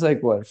 I was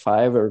like, what,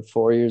 5 or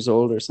 4 years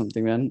old or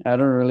something, man. I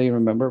don't really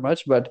remember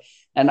much,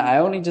 and I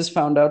only just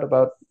found out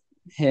about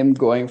him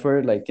going for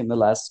it like in the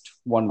last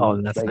one Oh,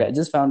 month. that's Like, I nice.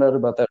 just found out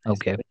about that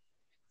Okay. recently.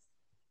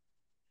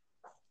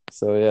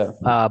 So,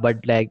 yeah.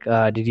 But like,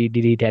 did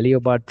he tell you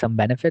about some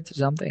benefits or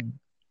something?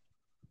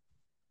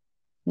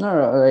 No,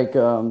 no, like,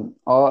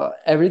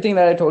 everything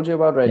that I told you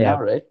about right Yeah.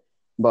 now, right?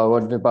 About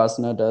what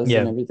Vipassana does Yeah.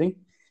 and everything.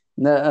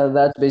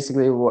 That's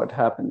basically what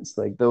happens.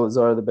 Like, those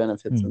are the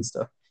benefits Hmm. and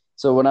stuff.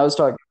 So, when I was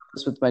talking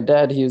this with my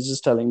dad, he was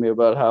just telling me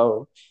about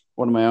how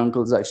one of my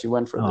uncles actually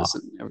went for Oh, this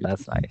and everything.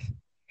 that's nice.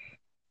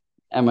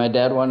 And my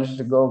dad wanted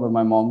to go, but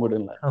my mom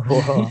wouldn't let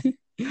Whoa.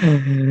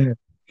 him.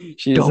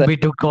 She's Don't like, be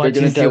too "You're gonna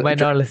conscious. You tell, might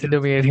not listen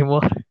to me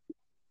anymore.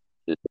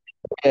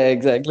 yeah,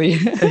 exactly."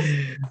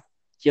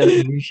 Your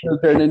illusion. He'll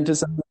turn into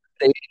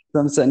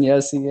some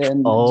sannyasi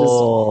and just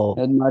Oh,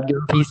 and not give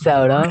peace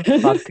out, huh? a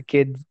Fuck the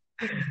kids.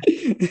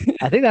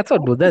 I think that's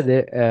what Buddha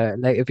did.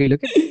 Like, if you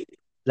look at,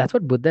 that's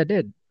what Buddha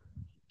did,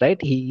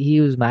 right? He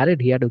was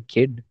married. He had a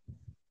kid,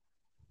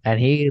 and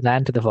he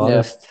ran to the Yeah,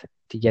 forest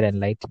to get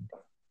enlightened.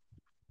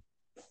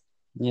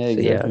 yeah, So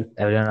yeah, exactly.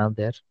 everyone out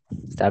there,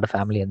 start a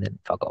family and then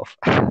fuck off.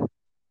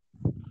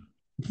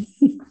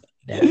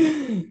 Yeah,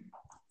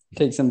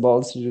 Take some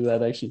balls to do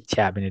that, actually,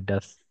 yeah. I mean, it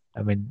does.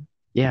 I mean,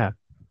 yeah,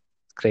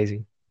 it's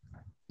crazy.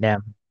 Yeah.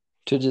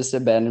 to just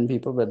abandon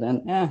people. But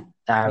then, Uh,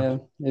 yeah,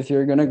 if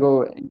you're gonna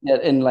go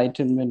get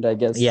enlightenment, I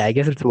yeah, I guess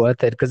guess it's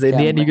worth it because in the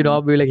can't end, you can blame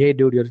all be like, "Hey,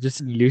 dude, you're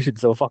just an illusion,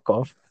 so fuck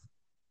off."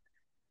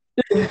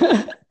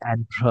 them.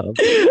 And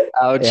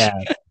Ouch, yeah,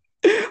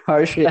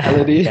 harsh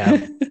reality. yeah.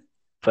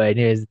 But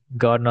anyways,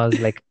 God knows,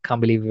 like, can't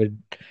believe it.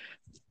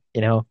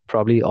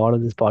 Probably all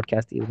of this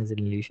podcast even is an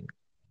illusion.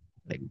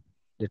 Like,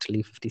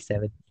 literally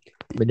 57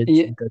 minutes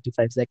You, and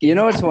 35 you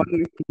know seconds. what's one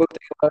cool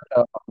thing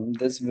about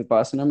this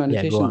Vipassana Yeah, go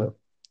meditation, on. though?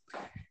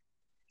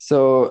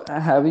 So,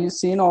 have you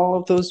seen all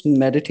of those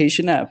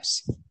meditation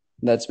apps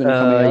that's been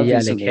coming out Yeah,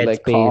 like recently?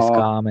 Like Headspace, Calm,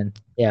 Calm,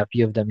 and yeah, a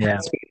few of them. Yeah,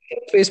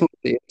 Headspace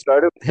mostly. It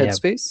started with yeah,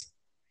 Headspace.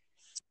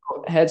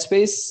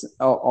 Headspace,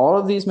 all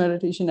of these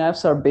meditation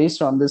apps are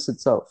based on this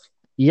itself.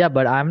 yeah.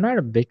 But I'm not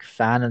a big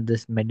fan of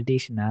this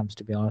meditation apps,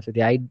 to be honest with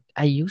you.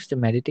 I used to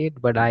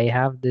meditate, but I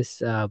have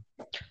this.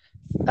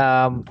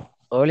 Um,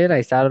 Earlier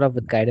I started off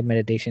with guided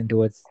meditation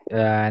towards,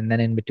 and then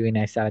in between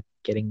I started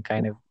getting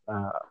kind of,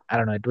 I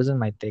don't know, it wasn't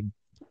my thing.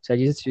 So I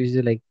just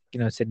usually, like,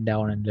 sit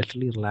down and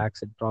literally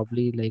relax and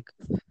probably, like,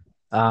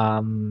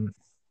 um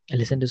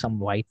listen to some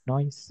white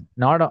noise,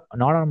 not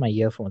on my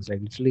earphones,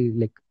 like literally,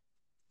 like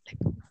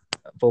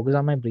focus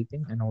on my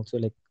breathing and also,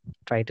 like,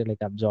 try to, like,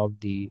 absorb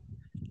the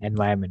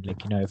environment,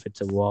 like, if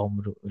it's a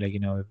like,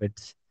 if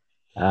it's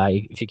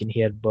if you can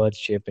hear birds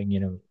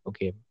chirping,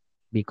 okay,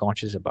 be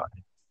conscious about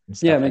it and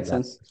Yeah, stuff like makes that.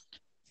 sense.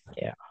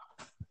 Yeah.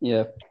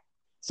 Yeah.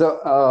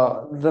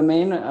 So the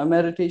main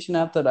meditation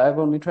app that I've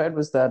only tried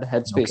was that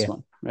Headspace Okay.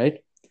 one,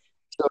 right?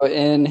 So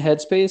in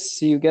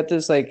Headspace, you get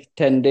this like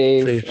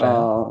 10-day, Free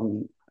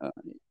trial.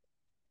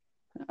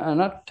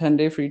 not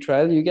 10-day free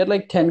trial. You get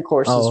like 10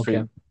 courses Oh, okay.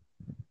 free,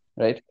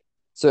 right?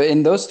 So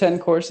in those 10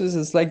 courses,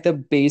 it's like the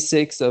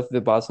basics of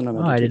Vipassana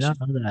Oh, I did not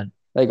meditation, know that.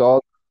 like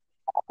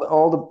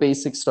all the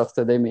basic stuff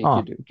that they make you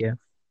Oh, do, okay.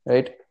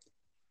 right?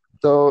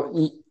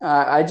 So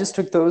I just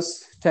took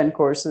those 10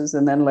 courses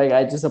and then like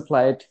I just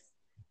apply it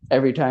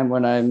every time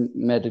when I'm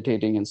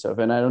meditating and stuff,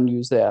 and I don't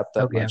use the app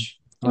that Okay. much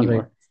All right.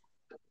 anymore.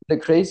 The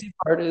crazy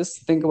part is,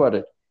 think about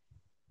it.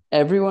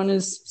 Everyone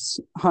is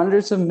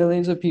hundreds of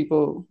millions of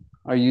people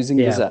are using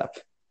this Yeah. app.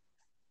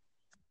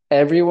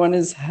 Everyone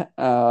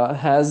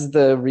has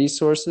the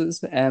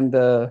resources and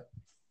the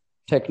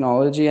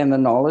technology and the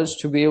knowledge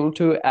to be able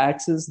to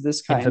access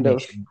this kind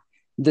of Information.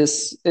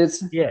 this.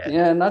 It's Yeah.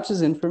 yeah, not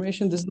just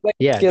information. This is like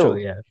a Yeah, true. skill.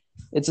 Yeah.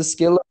 It's a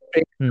skill of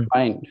training Hmm. your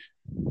mind,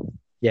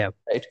 Yeah.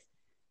 right?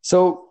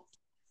 So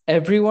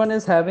everyone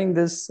is having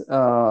this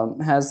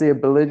has the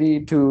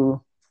ability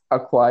to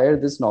acquire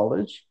this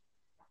knowledge.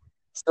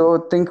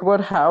 So think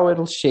about how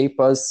it'll shape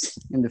us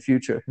in the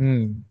future.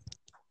 Hmm.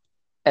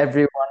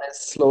 Everyone is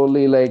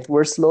slowly like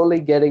we're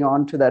slowly getting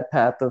onto that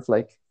path of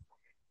like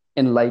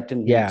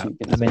enlightenment, Yeah. you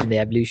can I say, mean, the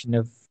evolution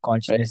of right?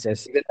 consciousness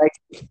is, The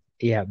next,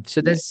 yeah. So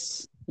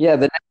there's, yeah,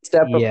 the next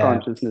step of yeah,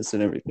 consciousness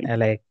and everything. I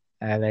like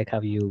I like how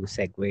you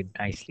segued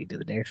nicely to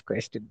the next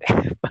question.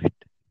 But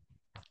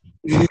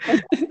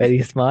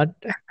very smart.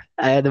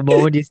 The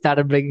moment you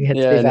started bringing Yeah, I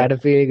Headspace, I know. had a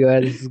feeling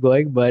where this is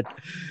going, but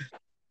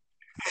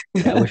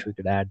yeah, I wish we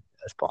could add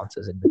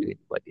sponsors in between.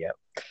 But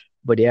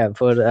yeah,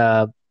 for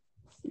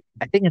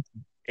I think it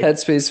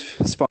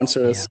Headspace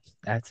sponsor yeah, us.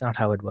 that's not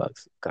how it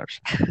works, of course.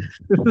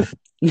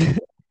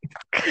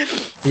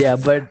 Yeah,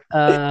 but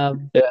Yeah,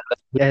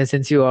 yeah,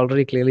 since you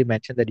already clearly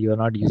mentioned that you are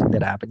not using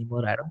that app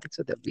anymore, I don't think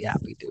so they'll be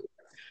happy to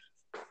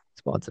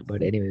sponsor.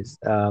 But anyways,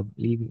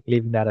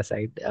 leaving that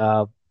aside,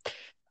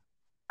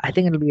 I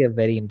think it'll be a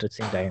very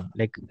interesting time.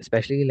 Like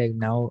especially like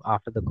now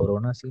after the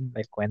Corona scene,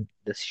 like when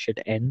this shit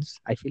ends,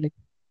 I feel like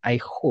I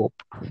hope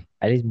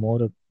at least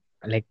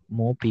like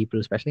more people,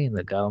 especially in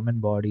the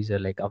government bodies, are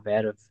like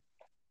aware of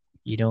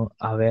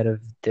aware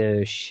of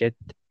the shit.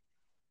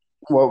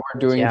 What we're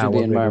doing Yeah, to the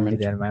what we're doing to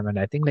the environment. environment.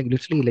 I think like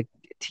literally like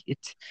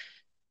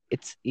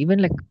it's even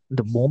like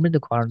the moment the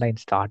quarantine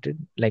started,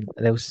 like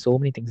there was so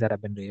many things that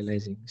I've been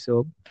realizing.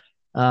 So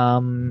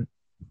um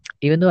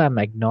even though I'm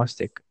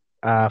agnostic,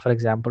 for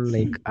example,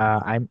 like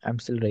I'm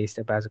still raised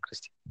up as a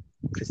Christian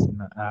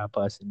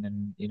person,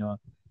 and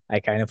I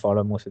kind of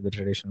follow most of the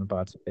traditional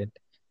parts of it.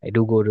 I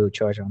do go to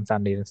church on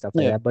Sundays and stuff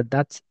like Yeah. that, but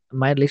that's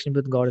my relationship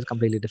with God is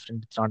completely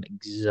different. It's not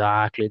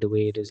exactly the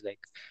way it is like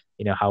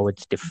how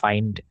it's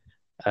defined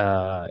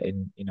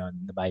in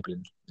the Bible,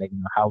 and like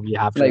how we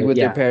have to Like live, with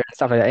your yeah, parents.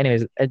 stuff like that.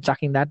 Anyways,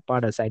 chucking that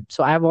part aside,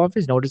 so I've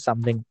always noticed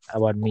something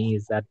about me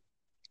is that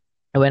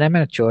when I'm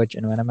at church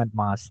and when I'm at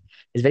mass,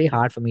 it's very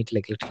hard for me to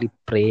like literally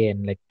pray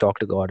and like talk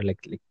to God, like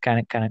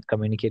kind of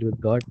communicate with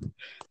God.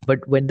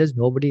 But when there's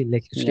nobody,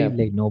 like Yeah.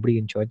 literally like nobody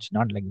in church,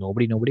 not like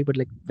nobody, but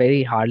like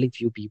very hardly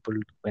few people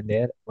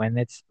when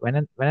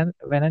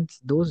it's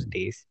those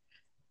days,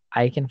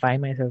 I can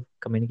find myself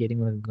communicating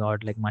with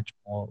God like much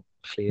more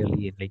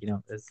clearly, and like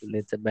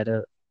it's a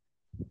better,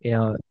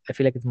 I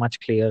feel like it's much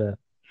clearer.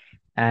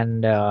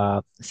 And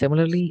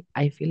similarly,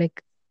 I feel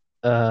like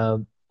uh,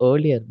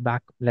 earlier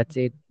back, let's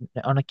say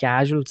on a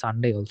casual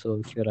Sunday, also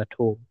if you're at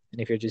home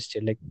and if you're just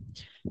chilling,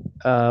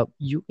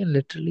 you can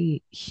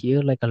literally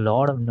hear like a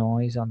lot of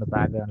noise on the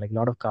background, like a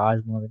lot of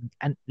cars moving,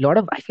 and a lot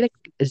of I feel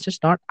like it's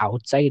just not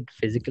outside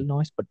physical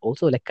noise, but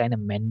also like kind of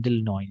mental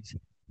noise,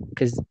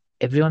 because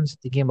everyone's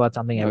thinking about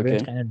something,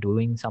 everyone's Okay. kind of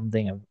doing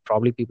something, and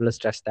probably people are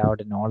stressed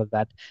out and all of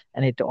that,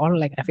 and it all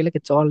like I feel like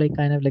it's all like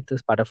kind of like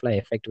this butterfly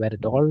effect where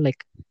it all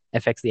like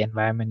affects the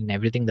environment and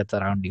everything that's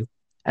around you,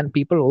 and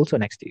people also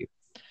next to you.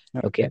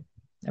 Okay. Okay,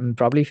 and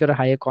probably if you're a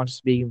higher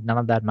conscious being, none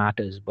of that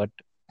matters, but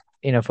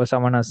for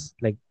someone as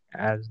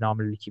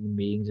normal human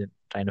beings and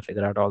trying to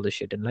figure out all this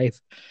shit in life,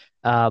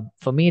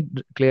 for me it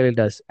clearly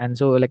does. And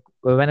so like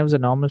when it was a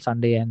normal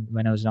Sunday and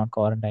when I was not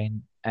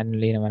quarantined, and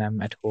when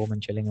I'm at home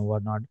and chilling and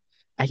whatnot,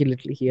 I can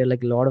literally hear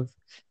like a lot of,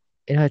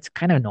 it's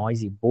kind of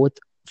noisy, both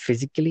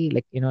physically,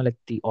 like like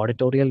the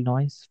auditorial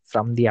noise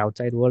from the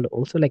outside world,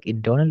 also like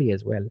internally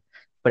as well.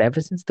 But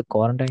ever since the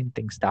quarantine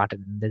thing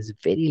started, and there's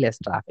very less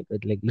traffic,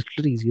 with like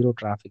literally zero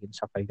traffic and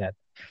stuff like that,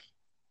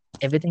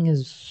 everything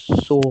is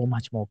so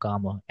much more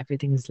calmer.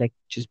 Everything is like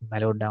just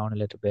mellowed down a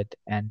little bit,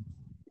 and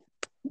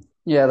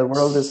Yeah, the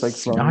world is like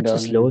slowing not just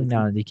down and slowing everything.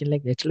 down. You can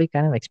like actually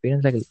kind of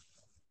experience like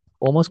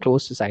almost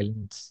close to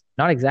silence.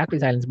 Not exactly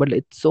silence, but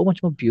it's so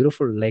much more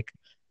beautiful, like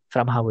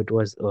from how it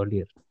was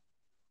earlier.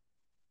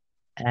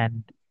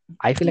 And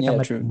I feel like Yeah, I'm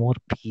at true. more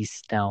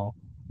peace now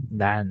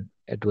than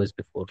it was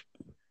before.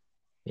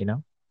 You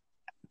know?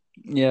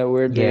 Yeah,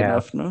 weirdly Yeah,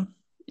 enough, no?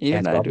 yeah. Even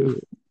It's I do.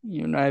 probably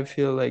Even I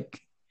feel like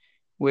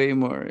way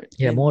more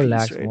yeah in more peace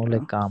relaxed, right more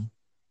like now. calm.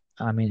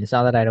 I mean, it's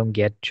not that I don't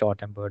get short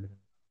tempered,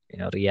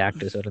 and react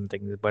to certain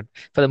things, but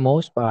for the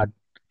most part,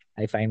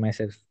 I find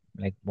myself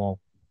like more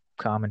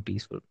calm and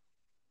peaceful.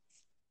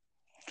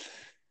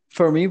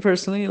 For me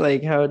personally,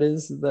 like how it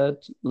is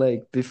that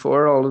like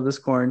before all of this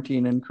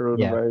quarantine and Yeah.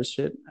 coronavirus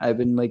shit, I've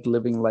been like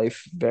living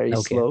life very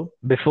Okay. slow,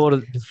 Before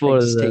like just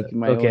the taking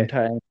my own okay.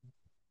 time.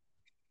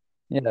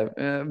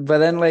 Yeah, but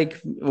then like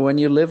when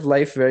you live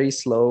life very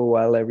slow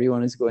while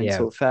everyone is going Yeah.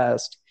 so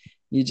fast,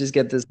 you just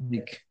get this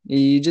like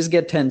you just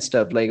get tensed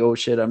up, like oh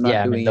shit, I'm not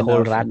Yeah. I mean doing the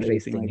whole enough rat and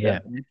race everything thing.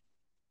 like that. Yeah.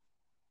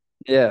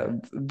 Yeah,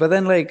 but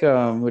then like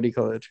what do you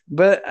call it?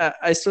 But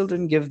I still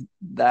didn't give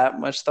that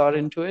much thought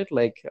into it,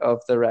 like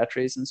of the rat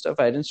race and stuff.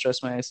 I didn't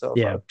stress myself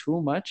Yeah. out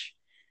too much.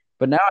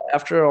 But now,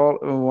 after all,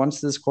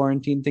 once this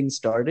quarantine thing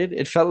started,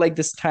 it felt like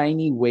this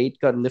tiny weight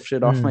got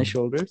lifted off my Mm.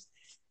 shoulders,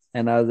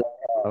 and I was like,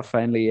 oh,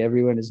 finally,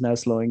 everyone is now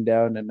slowing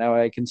down, and now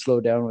I can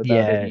slow down without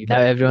Yeah. any Now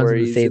like everyone's on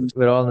the worries same. and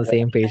We're stuff all on the like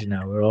same page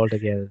now. We're all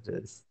together.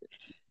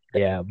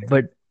 Yeah.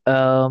 But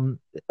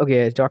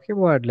okay. Talking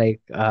about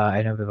like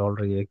I know we've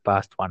already like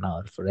passed 1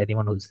 hour. For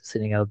anyone who's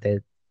sitting out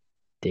there,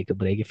 take a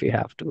break if you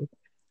have to.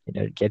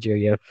 Get your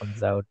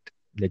earphones out,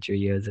 let your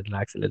ears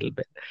relax a little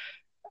bit,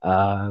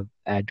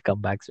 and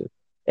come back soon.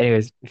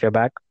 Anyways, if you're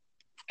back.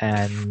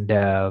 And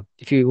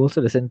if you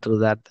also listen through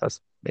that, that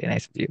was very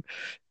nice of you.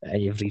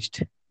 You've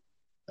reached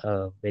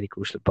a very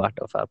crucial part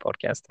of our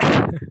podcast.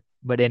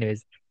 But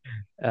anyways,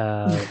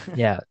 that.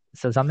 yeah.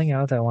 So something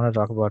else I want to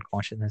talk about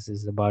consciousness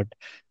is about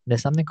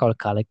there's something called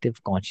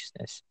collective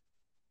consciousness.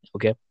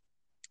 Okay.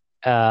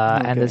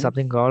 And there's Okay.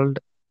 something called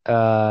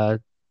so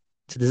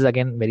this is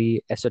again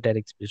very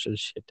esoteric spiritual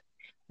shit.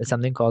 There's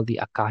something called the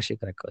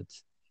Akashic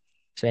records.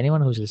 So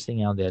anyone who's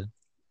listening out there,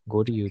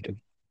 go to YouTube,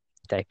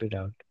 type it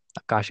out,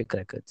 Akashic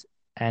records,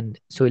 and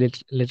so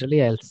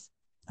literally I'll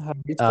How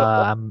do you spell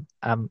that?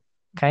 I'm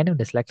kind of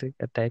dyslexic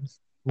at times,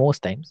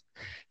 most times,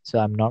 so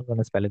I'm not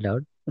gonna spell it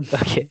out.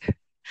 Okay.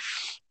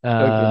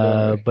 Okay,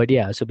 don't worry. But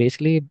yeah, so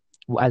basically,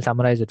 I'll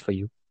summarize it for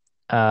you.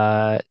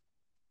 Uh,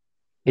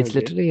 it's Okay.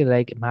 literally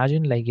like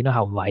imagine like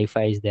how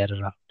Wi-Fi is there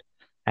around.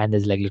 and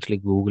there's like literally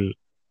Google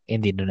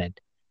in the internet.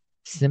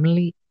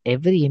 Similarly,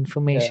 every Yeah.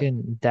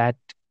 information that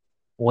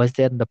was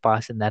there in the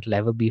past and that'll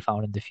ever be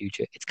found in the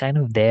future, it's kind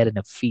of there in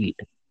a field.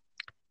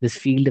 This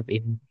field of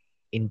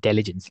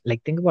intelligence.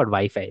 Like think about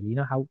Wi-Fi. You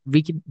know how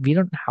we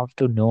don't have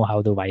to know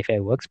how the Wi-Fi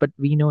works, but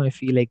we know if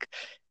we like,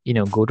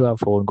 go to our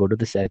phone, go to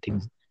the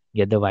settings,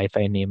 get the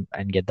Wi-Fi name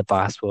and get the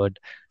password,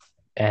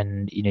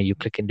 and you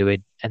click into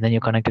it, and then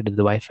you're connected to the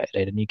Wi-Fi,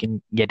 right? And you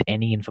can get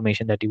any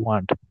information that you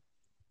want,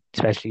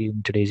 especially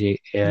in today's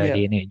Yeah.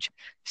 day and age.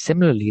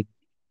 Similarly,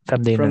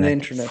 from the From the internet.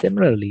 internet.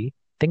 Similarly,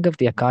 think of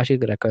the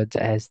Akashic records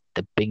as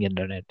the big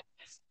internet.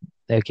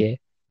 Okay,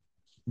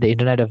 the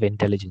internet of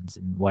intelligence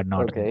and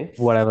whatnot, Okay.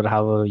 whatever,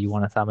 however you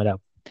want to sum it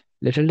up.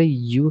 Literally,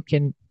 you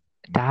can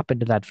tap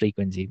into that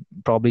frequency,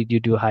 probably due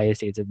to higher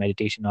states of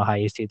meditation or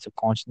higher states of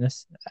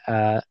consciousness.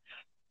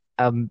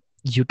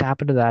 You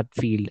tap into that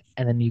field,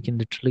 and then you can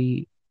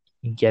literally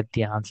get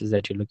the answers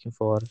that you're looking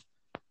for,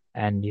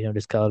 and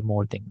discover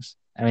more things.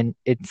 I mean,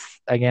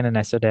 it's again an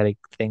esoteric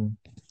thing.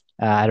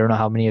 I don't know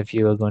how many of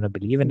you are going to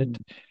believe in it.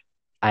 Mhm.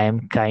 I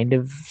am kind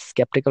of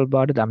skeptical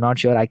about it. I'm not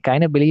sure. I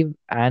kind of believe,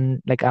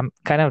 and like I'm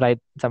kind of right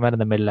somewhere in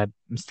the middle. I'm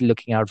still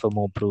looking out for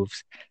more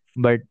proofs.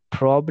 But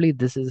probably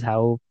this is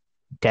how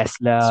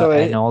Tesla So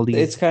and all it's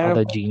these kind of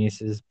other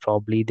geniuses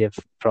they've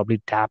probably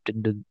tapped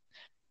into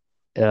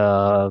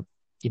uh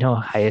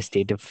higher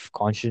state of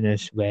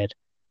consciousness where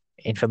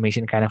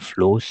information kind of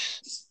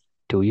flows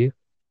to you.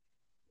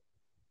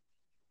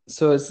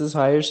 so it's this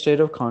higher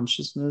state of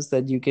consciousness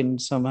that you can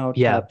somehow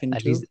Yeah, tap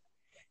at least into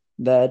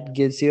that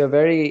gives you a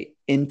very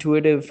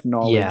intuitive yeah.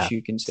 knowledge,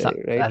 you can So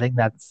say, I right? think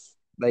that's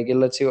Like it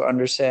lets you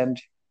understand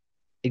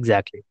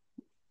exactly.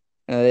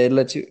 it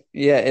lets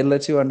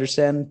you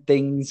understand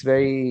things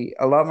very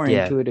a lot more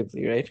Yeah.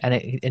 intuitively, right? And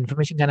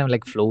information kind of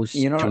like flows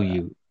You know, to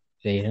you,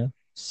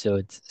 so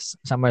it's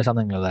somewhere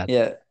something like that.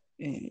 yeah.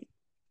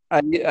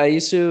 I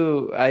used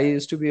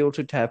to be able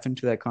to tap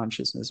into that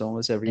consciousness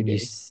almost every And you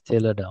day.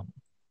 still are dumb,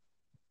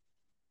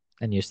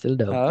 and you're still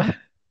dumb. Huh?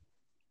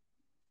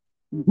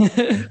 I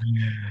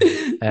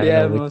don't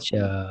Yeah, know most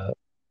which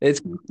it's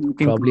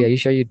smoking probably, are pot. you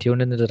sure you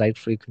tuned into the right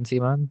frequency,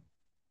 man?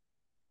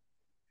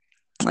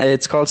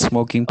 It's called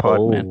smoking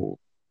pot, man. Oh,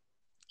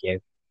 yeah,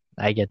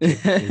 I get you.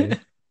 Okay.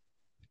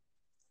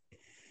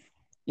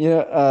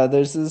 Yeah,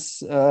 there's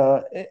this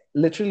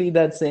literally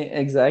that same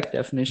exact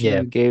definition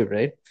Yeah. you gave,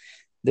 right?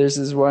 There's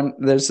this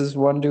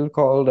one dude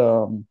called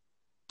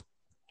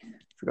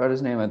forgot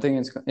his name. I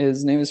think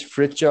his name is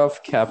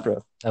Fritjof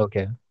Capra.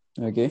 Okay.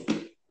 Okay.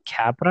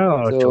 Capra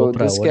or So Chopra?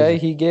 this What is guy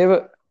it? he gave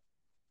a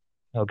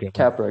Okay, fine.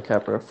 Capra. Okay.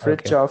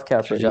 Fritjof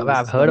Capra. Sure.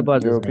 I've He's heard some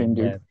about this European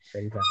name. Yeah, dude.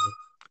 very family.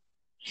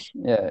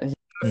 Yeah, he's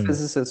a Hmm.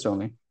 physicist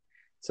only.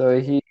 So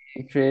he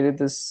created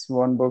this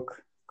one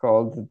book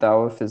called The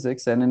Tao of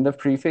Physics, and in the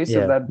preface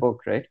of Yeah. that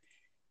book, right,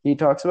 he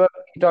talks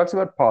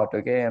about pot,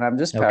 okay, and I'm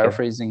just Okay.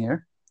 paraphrasing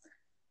here.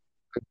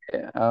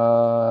 Okay,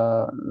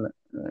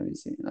 let me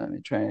see. Let me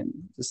try and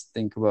just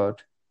think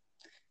about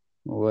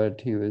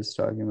what he was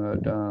talking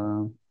about.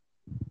 Um,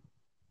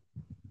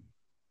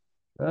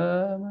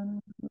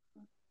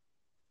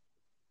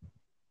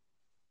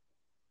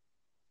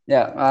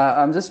 yeah,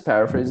 I'm just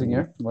paraphrasing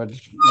here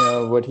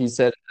what he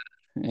said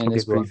in Okay,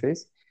 his go on.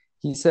 preface.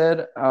 He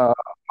said, "On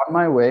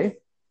my way,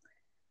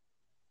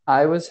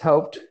 I was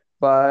helped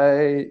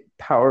by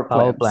power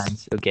Power plants."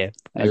 plants. Okay.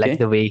 I like Okay,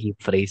 the way he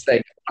phrased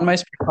it. like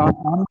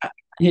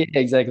yeah,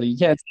 exactly. You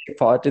can't say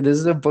pot. This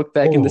is a book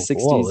back in the Oh,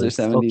 '60s wow. or It's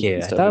 '70s okay.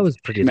 and I stuff. thought it If was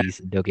pretty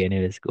recent. Okay,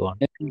 anyways, go on.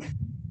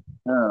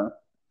 no,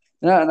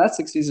 no, not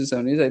 '60s or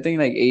 '70s. I think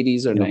like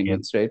 '80s or Okay.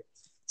 '90s, right?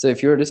 So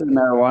if you were to say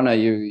marijuana,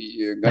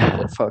 you're gonna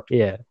get fucked.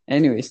 Yeah.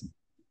 Anyways,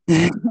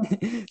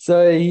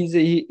 so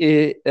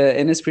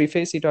in his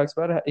preface he talks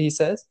about he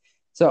says,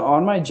 so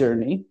on my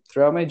journey,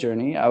 throughout my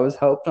journey, I was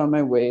helped on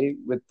my way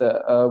with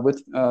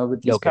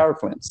these Okay. power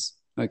plants.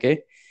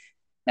 Okay,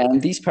 and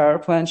these power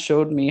plants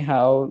showed me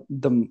how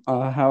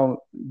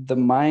the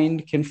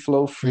mind can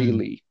flow Hmm.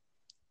 freely.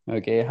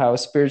 Okay, how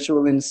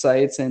spiritual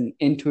insights and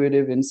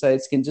intuitive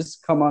insights can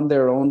just come on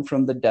their own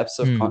from the depths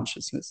of Hmm.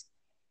 consciousness,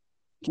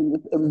 can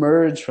just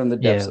emerge from the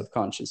depths Yeah. of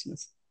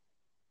consciousness.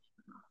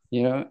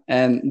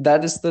 And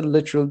that is the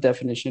literal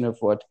definition of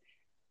what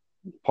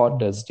pot Hmm.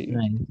 does to you.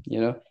 Nice.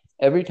 You know,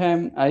 every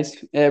time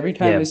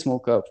Yeah. I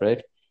smoke up,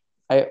 right,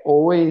 I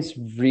always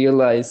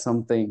realize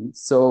something.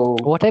 So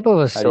What type of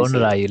a how do you stoner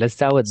say? are you? Let's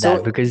start with that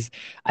So because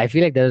I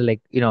feel like there's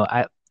like,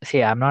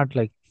 I'm not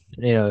like,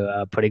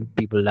 putting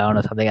people down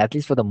or something, at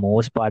least for the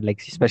most part,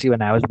 like, especially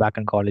when I was back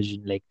in college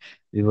and like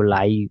people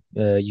I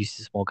used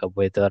to smoke up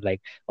with, or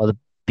like, or the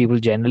people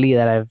generally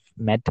that I've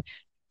met,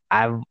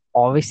 I've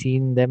always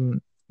seen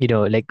them,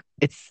 like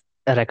it's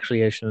a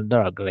recreational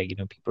drug. Like,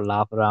 people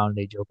laugh around,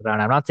 they joke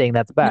around. I'm not saying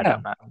that's bad. yeah,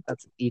 I'm not,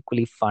 that's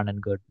equally fun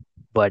and good.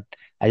 But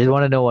I just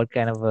want to know what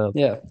kind of a,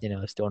 yeah.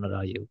 stoner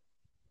are you?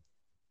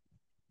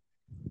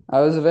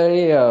 I was a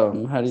very how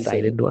do you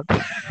say, Silent one?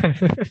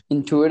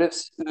 intuitive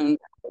student.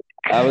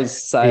 I was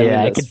Yeah,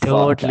 silent I as can fuck. I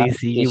totally would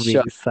see you just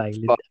shut being the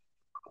fuck. silent.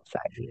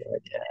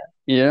 Silent.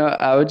 Yeah.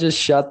 I would just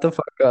shut the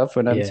fuck up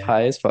when I'm Yeah.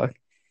 high as fuck.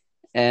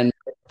 And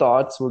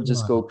thoughts will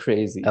just go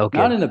crazy. Okay.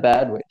 Not in a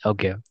bad way,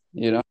 Okay.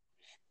 you know,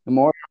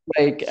 more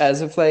like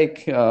as if like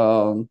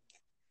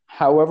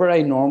however I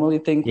normally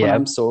think when Yeah.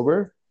 I'm sober,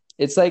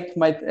 it's like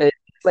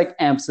it's like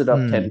amps it up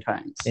 10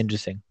 times.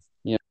 Interesting.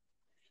 You know?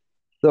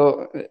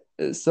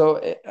 So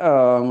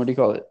what do you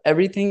call it?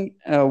 Everything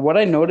what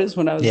I noticed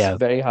when I was Yeah.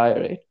 very high,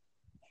 right,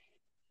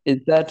 is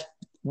that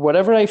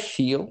whatever I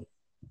feel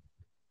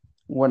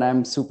when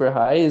I'm super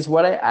high is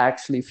what I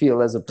actually feel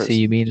as a So person.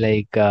 you mean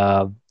like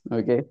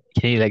Okay.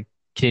 can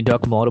you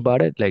talk more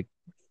about it? Like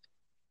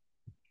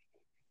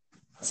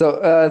So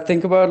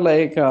think about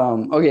like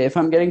okay, if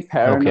I'm getting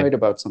paranoid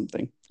about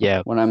something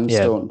yeah. when I'm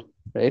Yeah. stoned,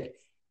 right?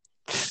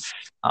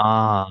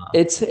 Ah,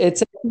 It's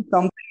actually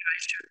something I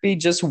should be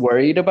just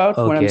worried about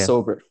when I'm okay.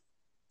 sober.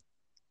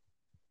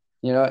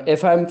 You know,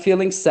 if I'm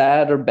feeling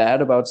sad or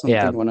bad about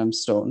Yeah. something when I'm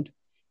stoned,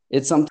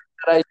 it's something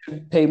that I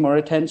should pay more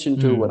attention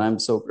to when I'm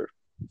sober.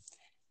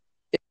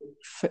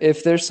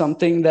 If there's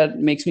something that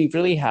makes me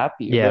really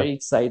happy or Yeah. very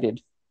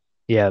excited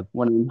Yeah.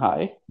 when I'm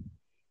high,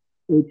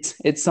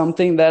 it's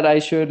something that I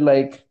should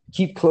like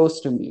keep close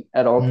to me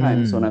at all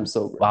times when I'm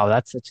sober. Wow,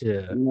 that's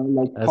You know,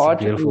 like a pot.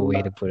 beautiful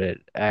way to put it.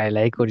 I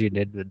like what you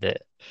did with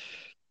it.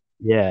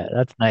 Yeah,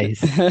 that's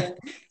nice.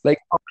 Like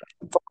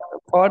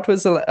pot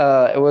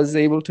was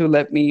able to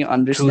let me True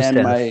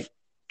understand my self.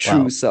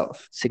 true Wow.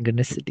 self.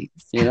 Synchronicities.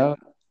 You know,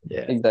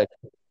 Yeah.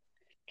 exactly.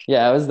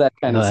 Yeah, I was that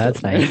kind No, of that's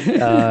stoner.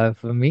 nice.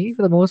 For me,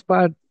 for the most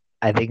part,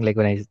 I think like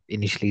when I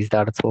initially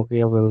started smoking,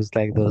 it was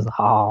like those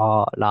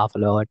laugh a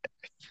lot,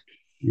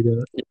 you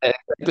know. Yeah,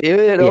 exactly.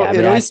 Yeah, but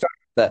It that always starts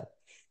with that.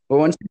 But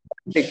once you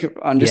like yeah,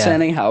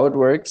 understanding how it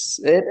works,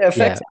 it yeah.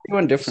 affects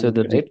everyone So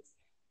differently, right?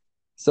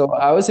 So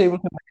I was able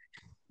to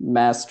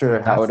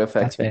master how it that's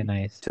affects very me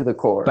nice. to the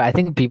core. But I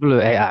think people,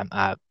 I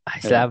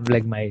still Yeah. have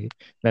like my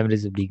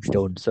memories of being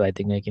stoned, so I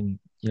think I can,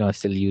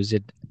 still use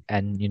it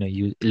and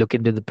you look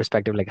into the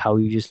perspective like how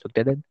you just looked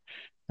at it.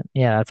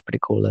 Yeah, that's pretty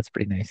cool. That's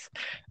pretty nice.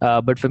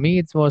 But for me,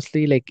 it's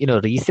mostly like,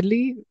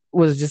 recently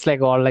was just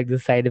like all like the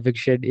side effect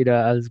shit.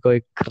 I was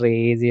going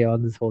crazy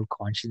on this whole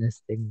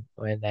consciousness thing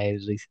when I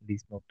recently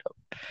smoked up.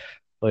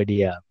 But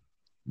yeah,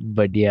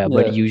 but Yeah.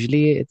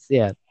 usually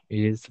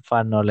it's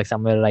fun or like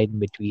somewhere right in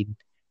between.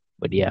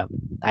 But yeah,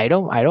 I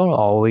don't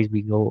always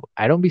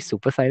I don't be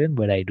super silent,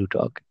 but I do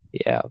talk.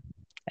 Yeah.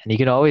 And you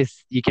can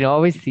always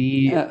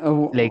see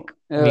like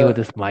me with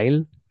a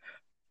smile,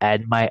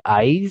 and my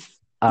eyes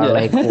are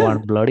like Yeah.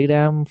 one bloody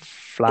damn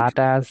flat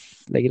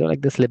ass, like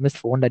like the slimmest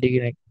phone that you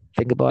can like,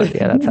 think about.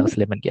 Yeah, that's how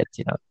slim it gets.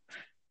 You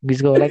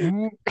just go like,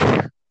 so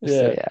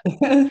Yeah.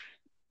 yeah,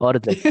 or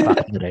it's like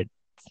fucking red.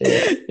 So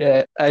yeah,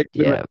 Yeah, I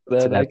remember yeah.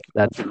 So that. I that's can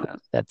that's imagine that.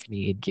 that's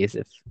me. In case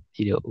if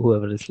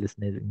whoever is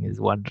listening is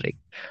wondering,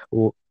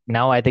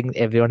 now I think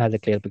everyone has a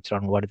clear picture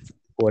on what it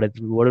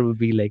would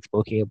be like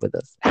smoking up with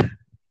us.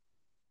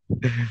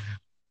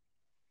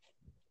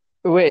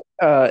 Wait,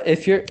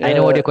 if you're I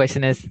know what your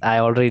question is. I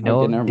already okay,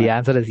 know. never The mind.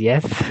 answer is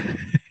yes.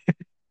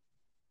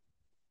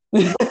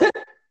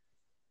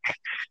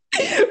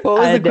 What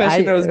was the And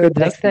question I was going the to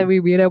next ask time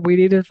you? we meet up, we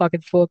need to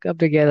fucking smoke up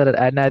together.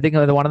 And I think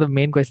one of the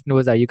main questions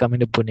was, "Are you coming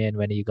to Pune? And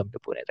when are you coming to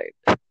Pune?" Right?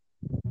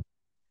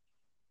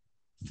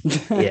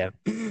 Yeah,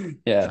 it's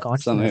Yeah,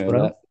 consciousness, something like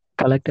bro. that.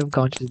 Collective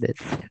consciousness.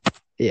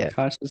 Yeah,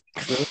 Conscious,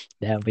 bro.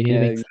 yeah. We need to Yeah,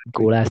 make some exactly.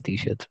 cool ass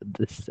t-shirts with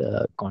this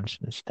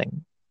consciousness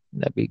thing.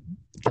 That'd be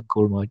some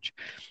cool merch.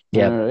 All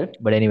Yeah. right.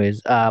 But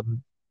anyways,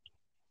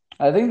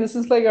 I think this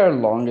is like our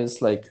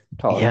longest like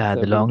talk yeah,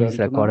 the that we've longest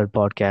done to now. recorded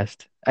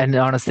podcast, and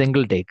on a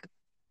single take.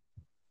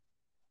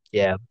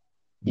 Yeah,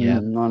 yeah.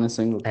 On a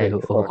single I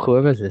take. Fuck.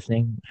 whoever's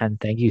listening, and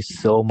thank you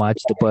so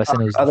much, the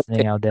person who's Other listening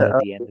takes, out there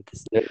at the end of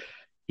this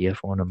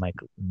earphone or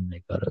microphone,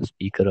 like, or a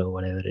speaker or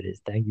whatever it is.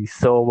 Thank you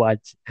so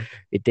much.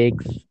 It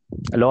takes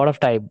a lot of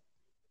time,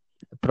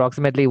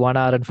 approximately 1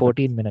 hour and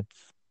 14 minutes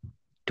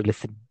to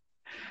listen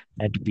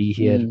and to be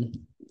here.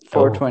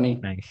 Oh, 420.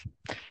 nice.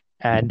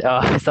 And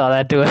I saw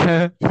that too.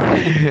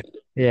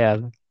 Yeah.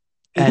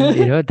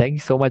 And thank you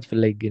so much for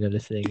like,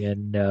 listening.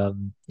 And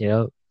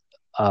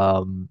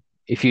um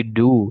if you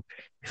do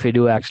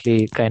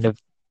actually kind of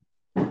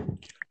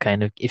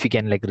if you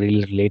can like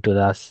really relate with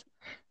us,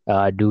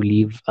 do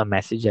leave a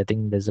message. I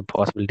think there's a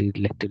possibility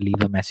like to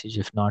leave a message.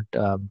 If not,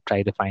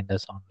 try to find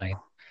us online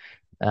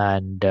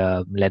and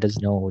let us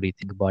know what do you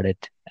think about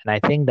it. And I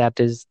think that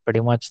is pretty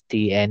much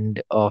the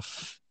end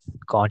of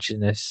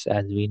consciousness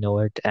as we know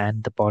it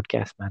and the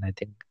podcast, man. I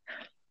think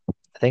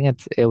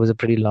it was a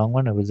pretty long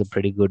one. It was a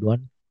pretty good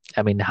one.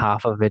 I mean,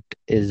 half of it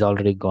is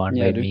already gone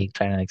Yeah, by dude. me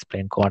trying to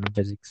explain quantum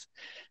physics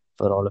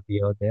for all of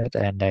you out there,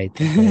 and I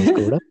think I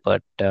screwed up.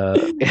 But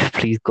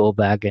please go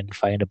back and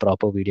find a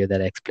proper video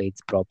that explains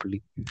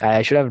properly.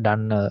 I should have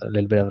done a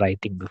little bit of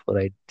writing before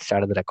I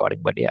started the recording,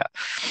 but yeah,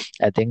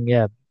 I think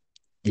I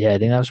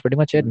think that was pretty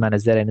much it, man.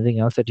 Is there anything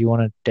else that you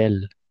want to tell?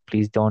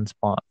 Please don't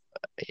spawn.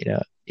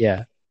 Yeah,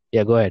 yeah.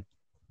 Go ahead.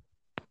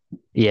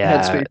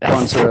 Yeah, Headspace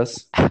sponsor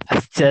us. I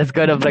was just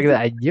gonna bring that.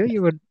 I knew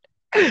you would.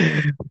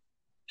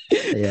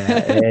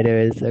 Yeah.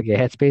 Anyways, okay.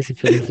 Headspace,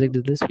 if you're listening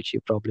to this, which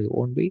you probably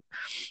won't be,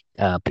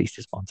 please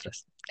just sponsor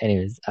us.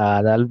 Anyways,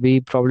 that'll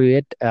be probably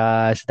it.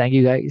 So thank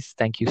you guys.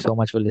 Thank you so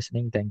much for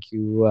listening. Thank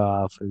you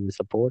for the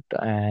support,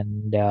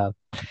 and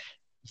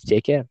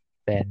take care,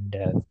 and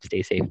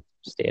stay safe.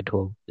 Stay at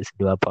home. Listen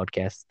to our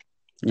podcast.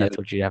 Yeah. That's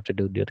what you have to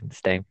do during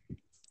this time.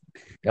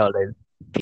 All right.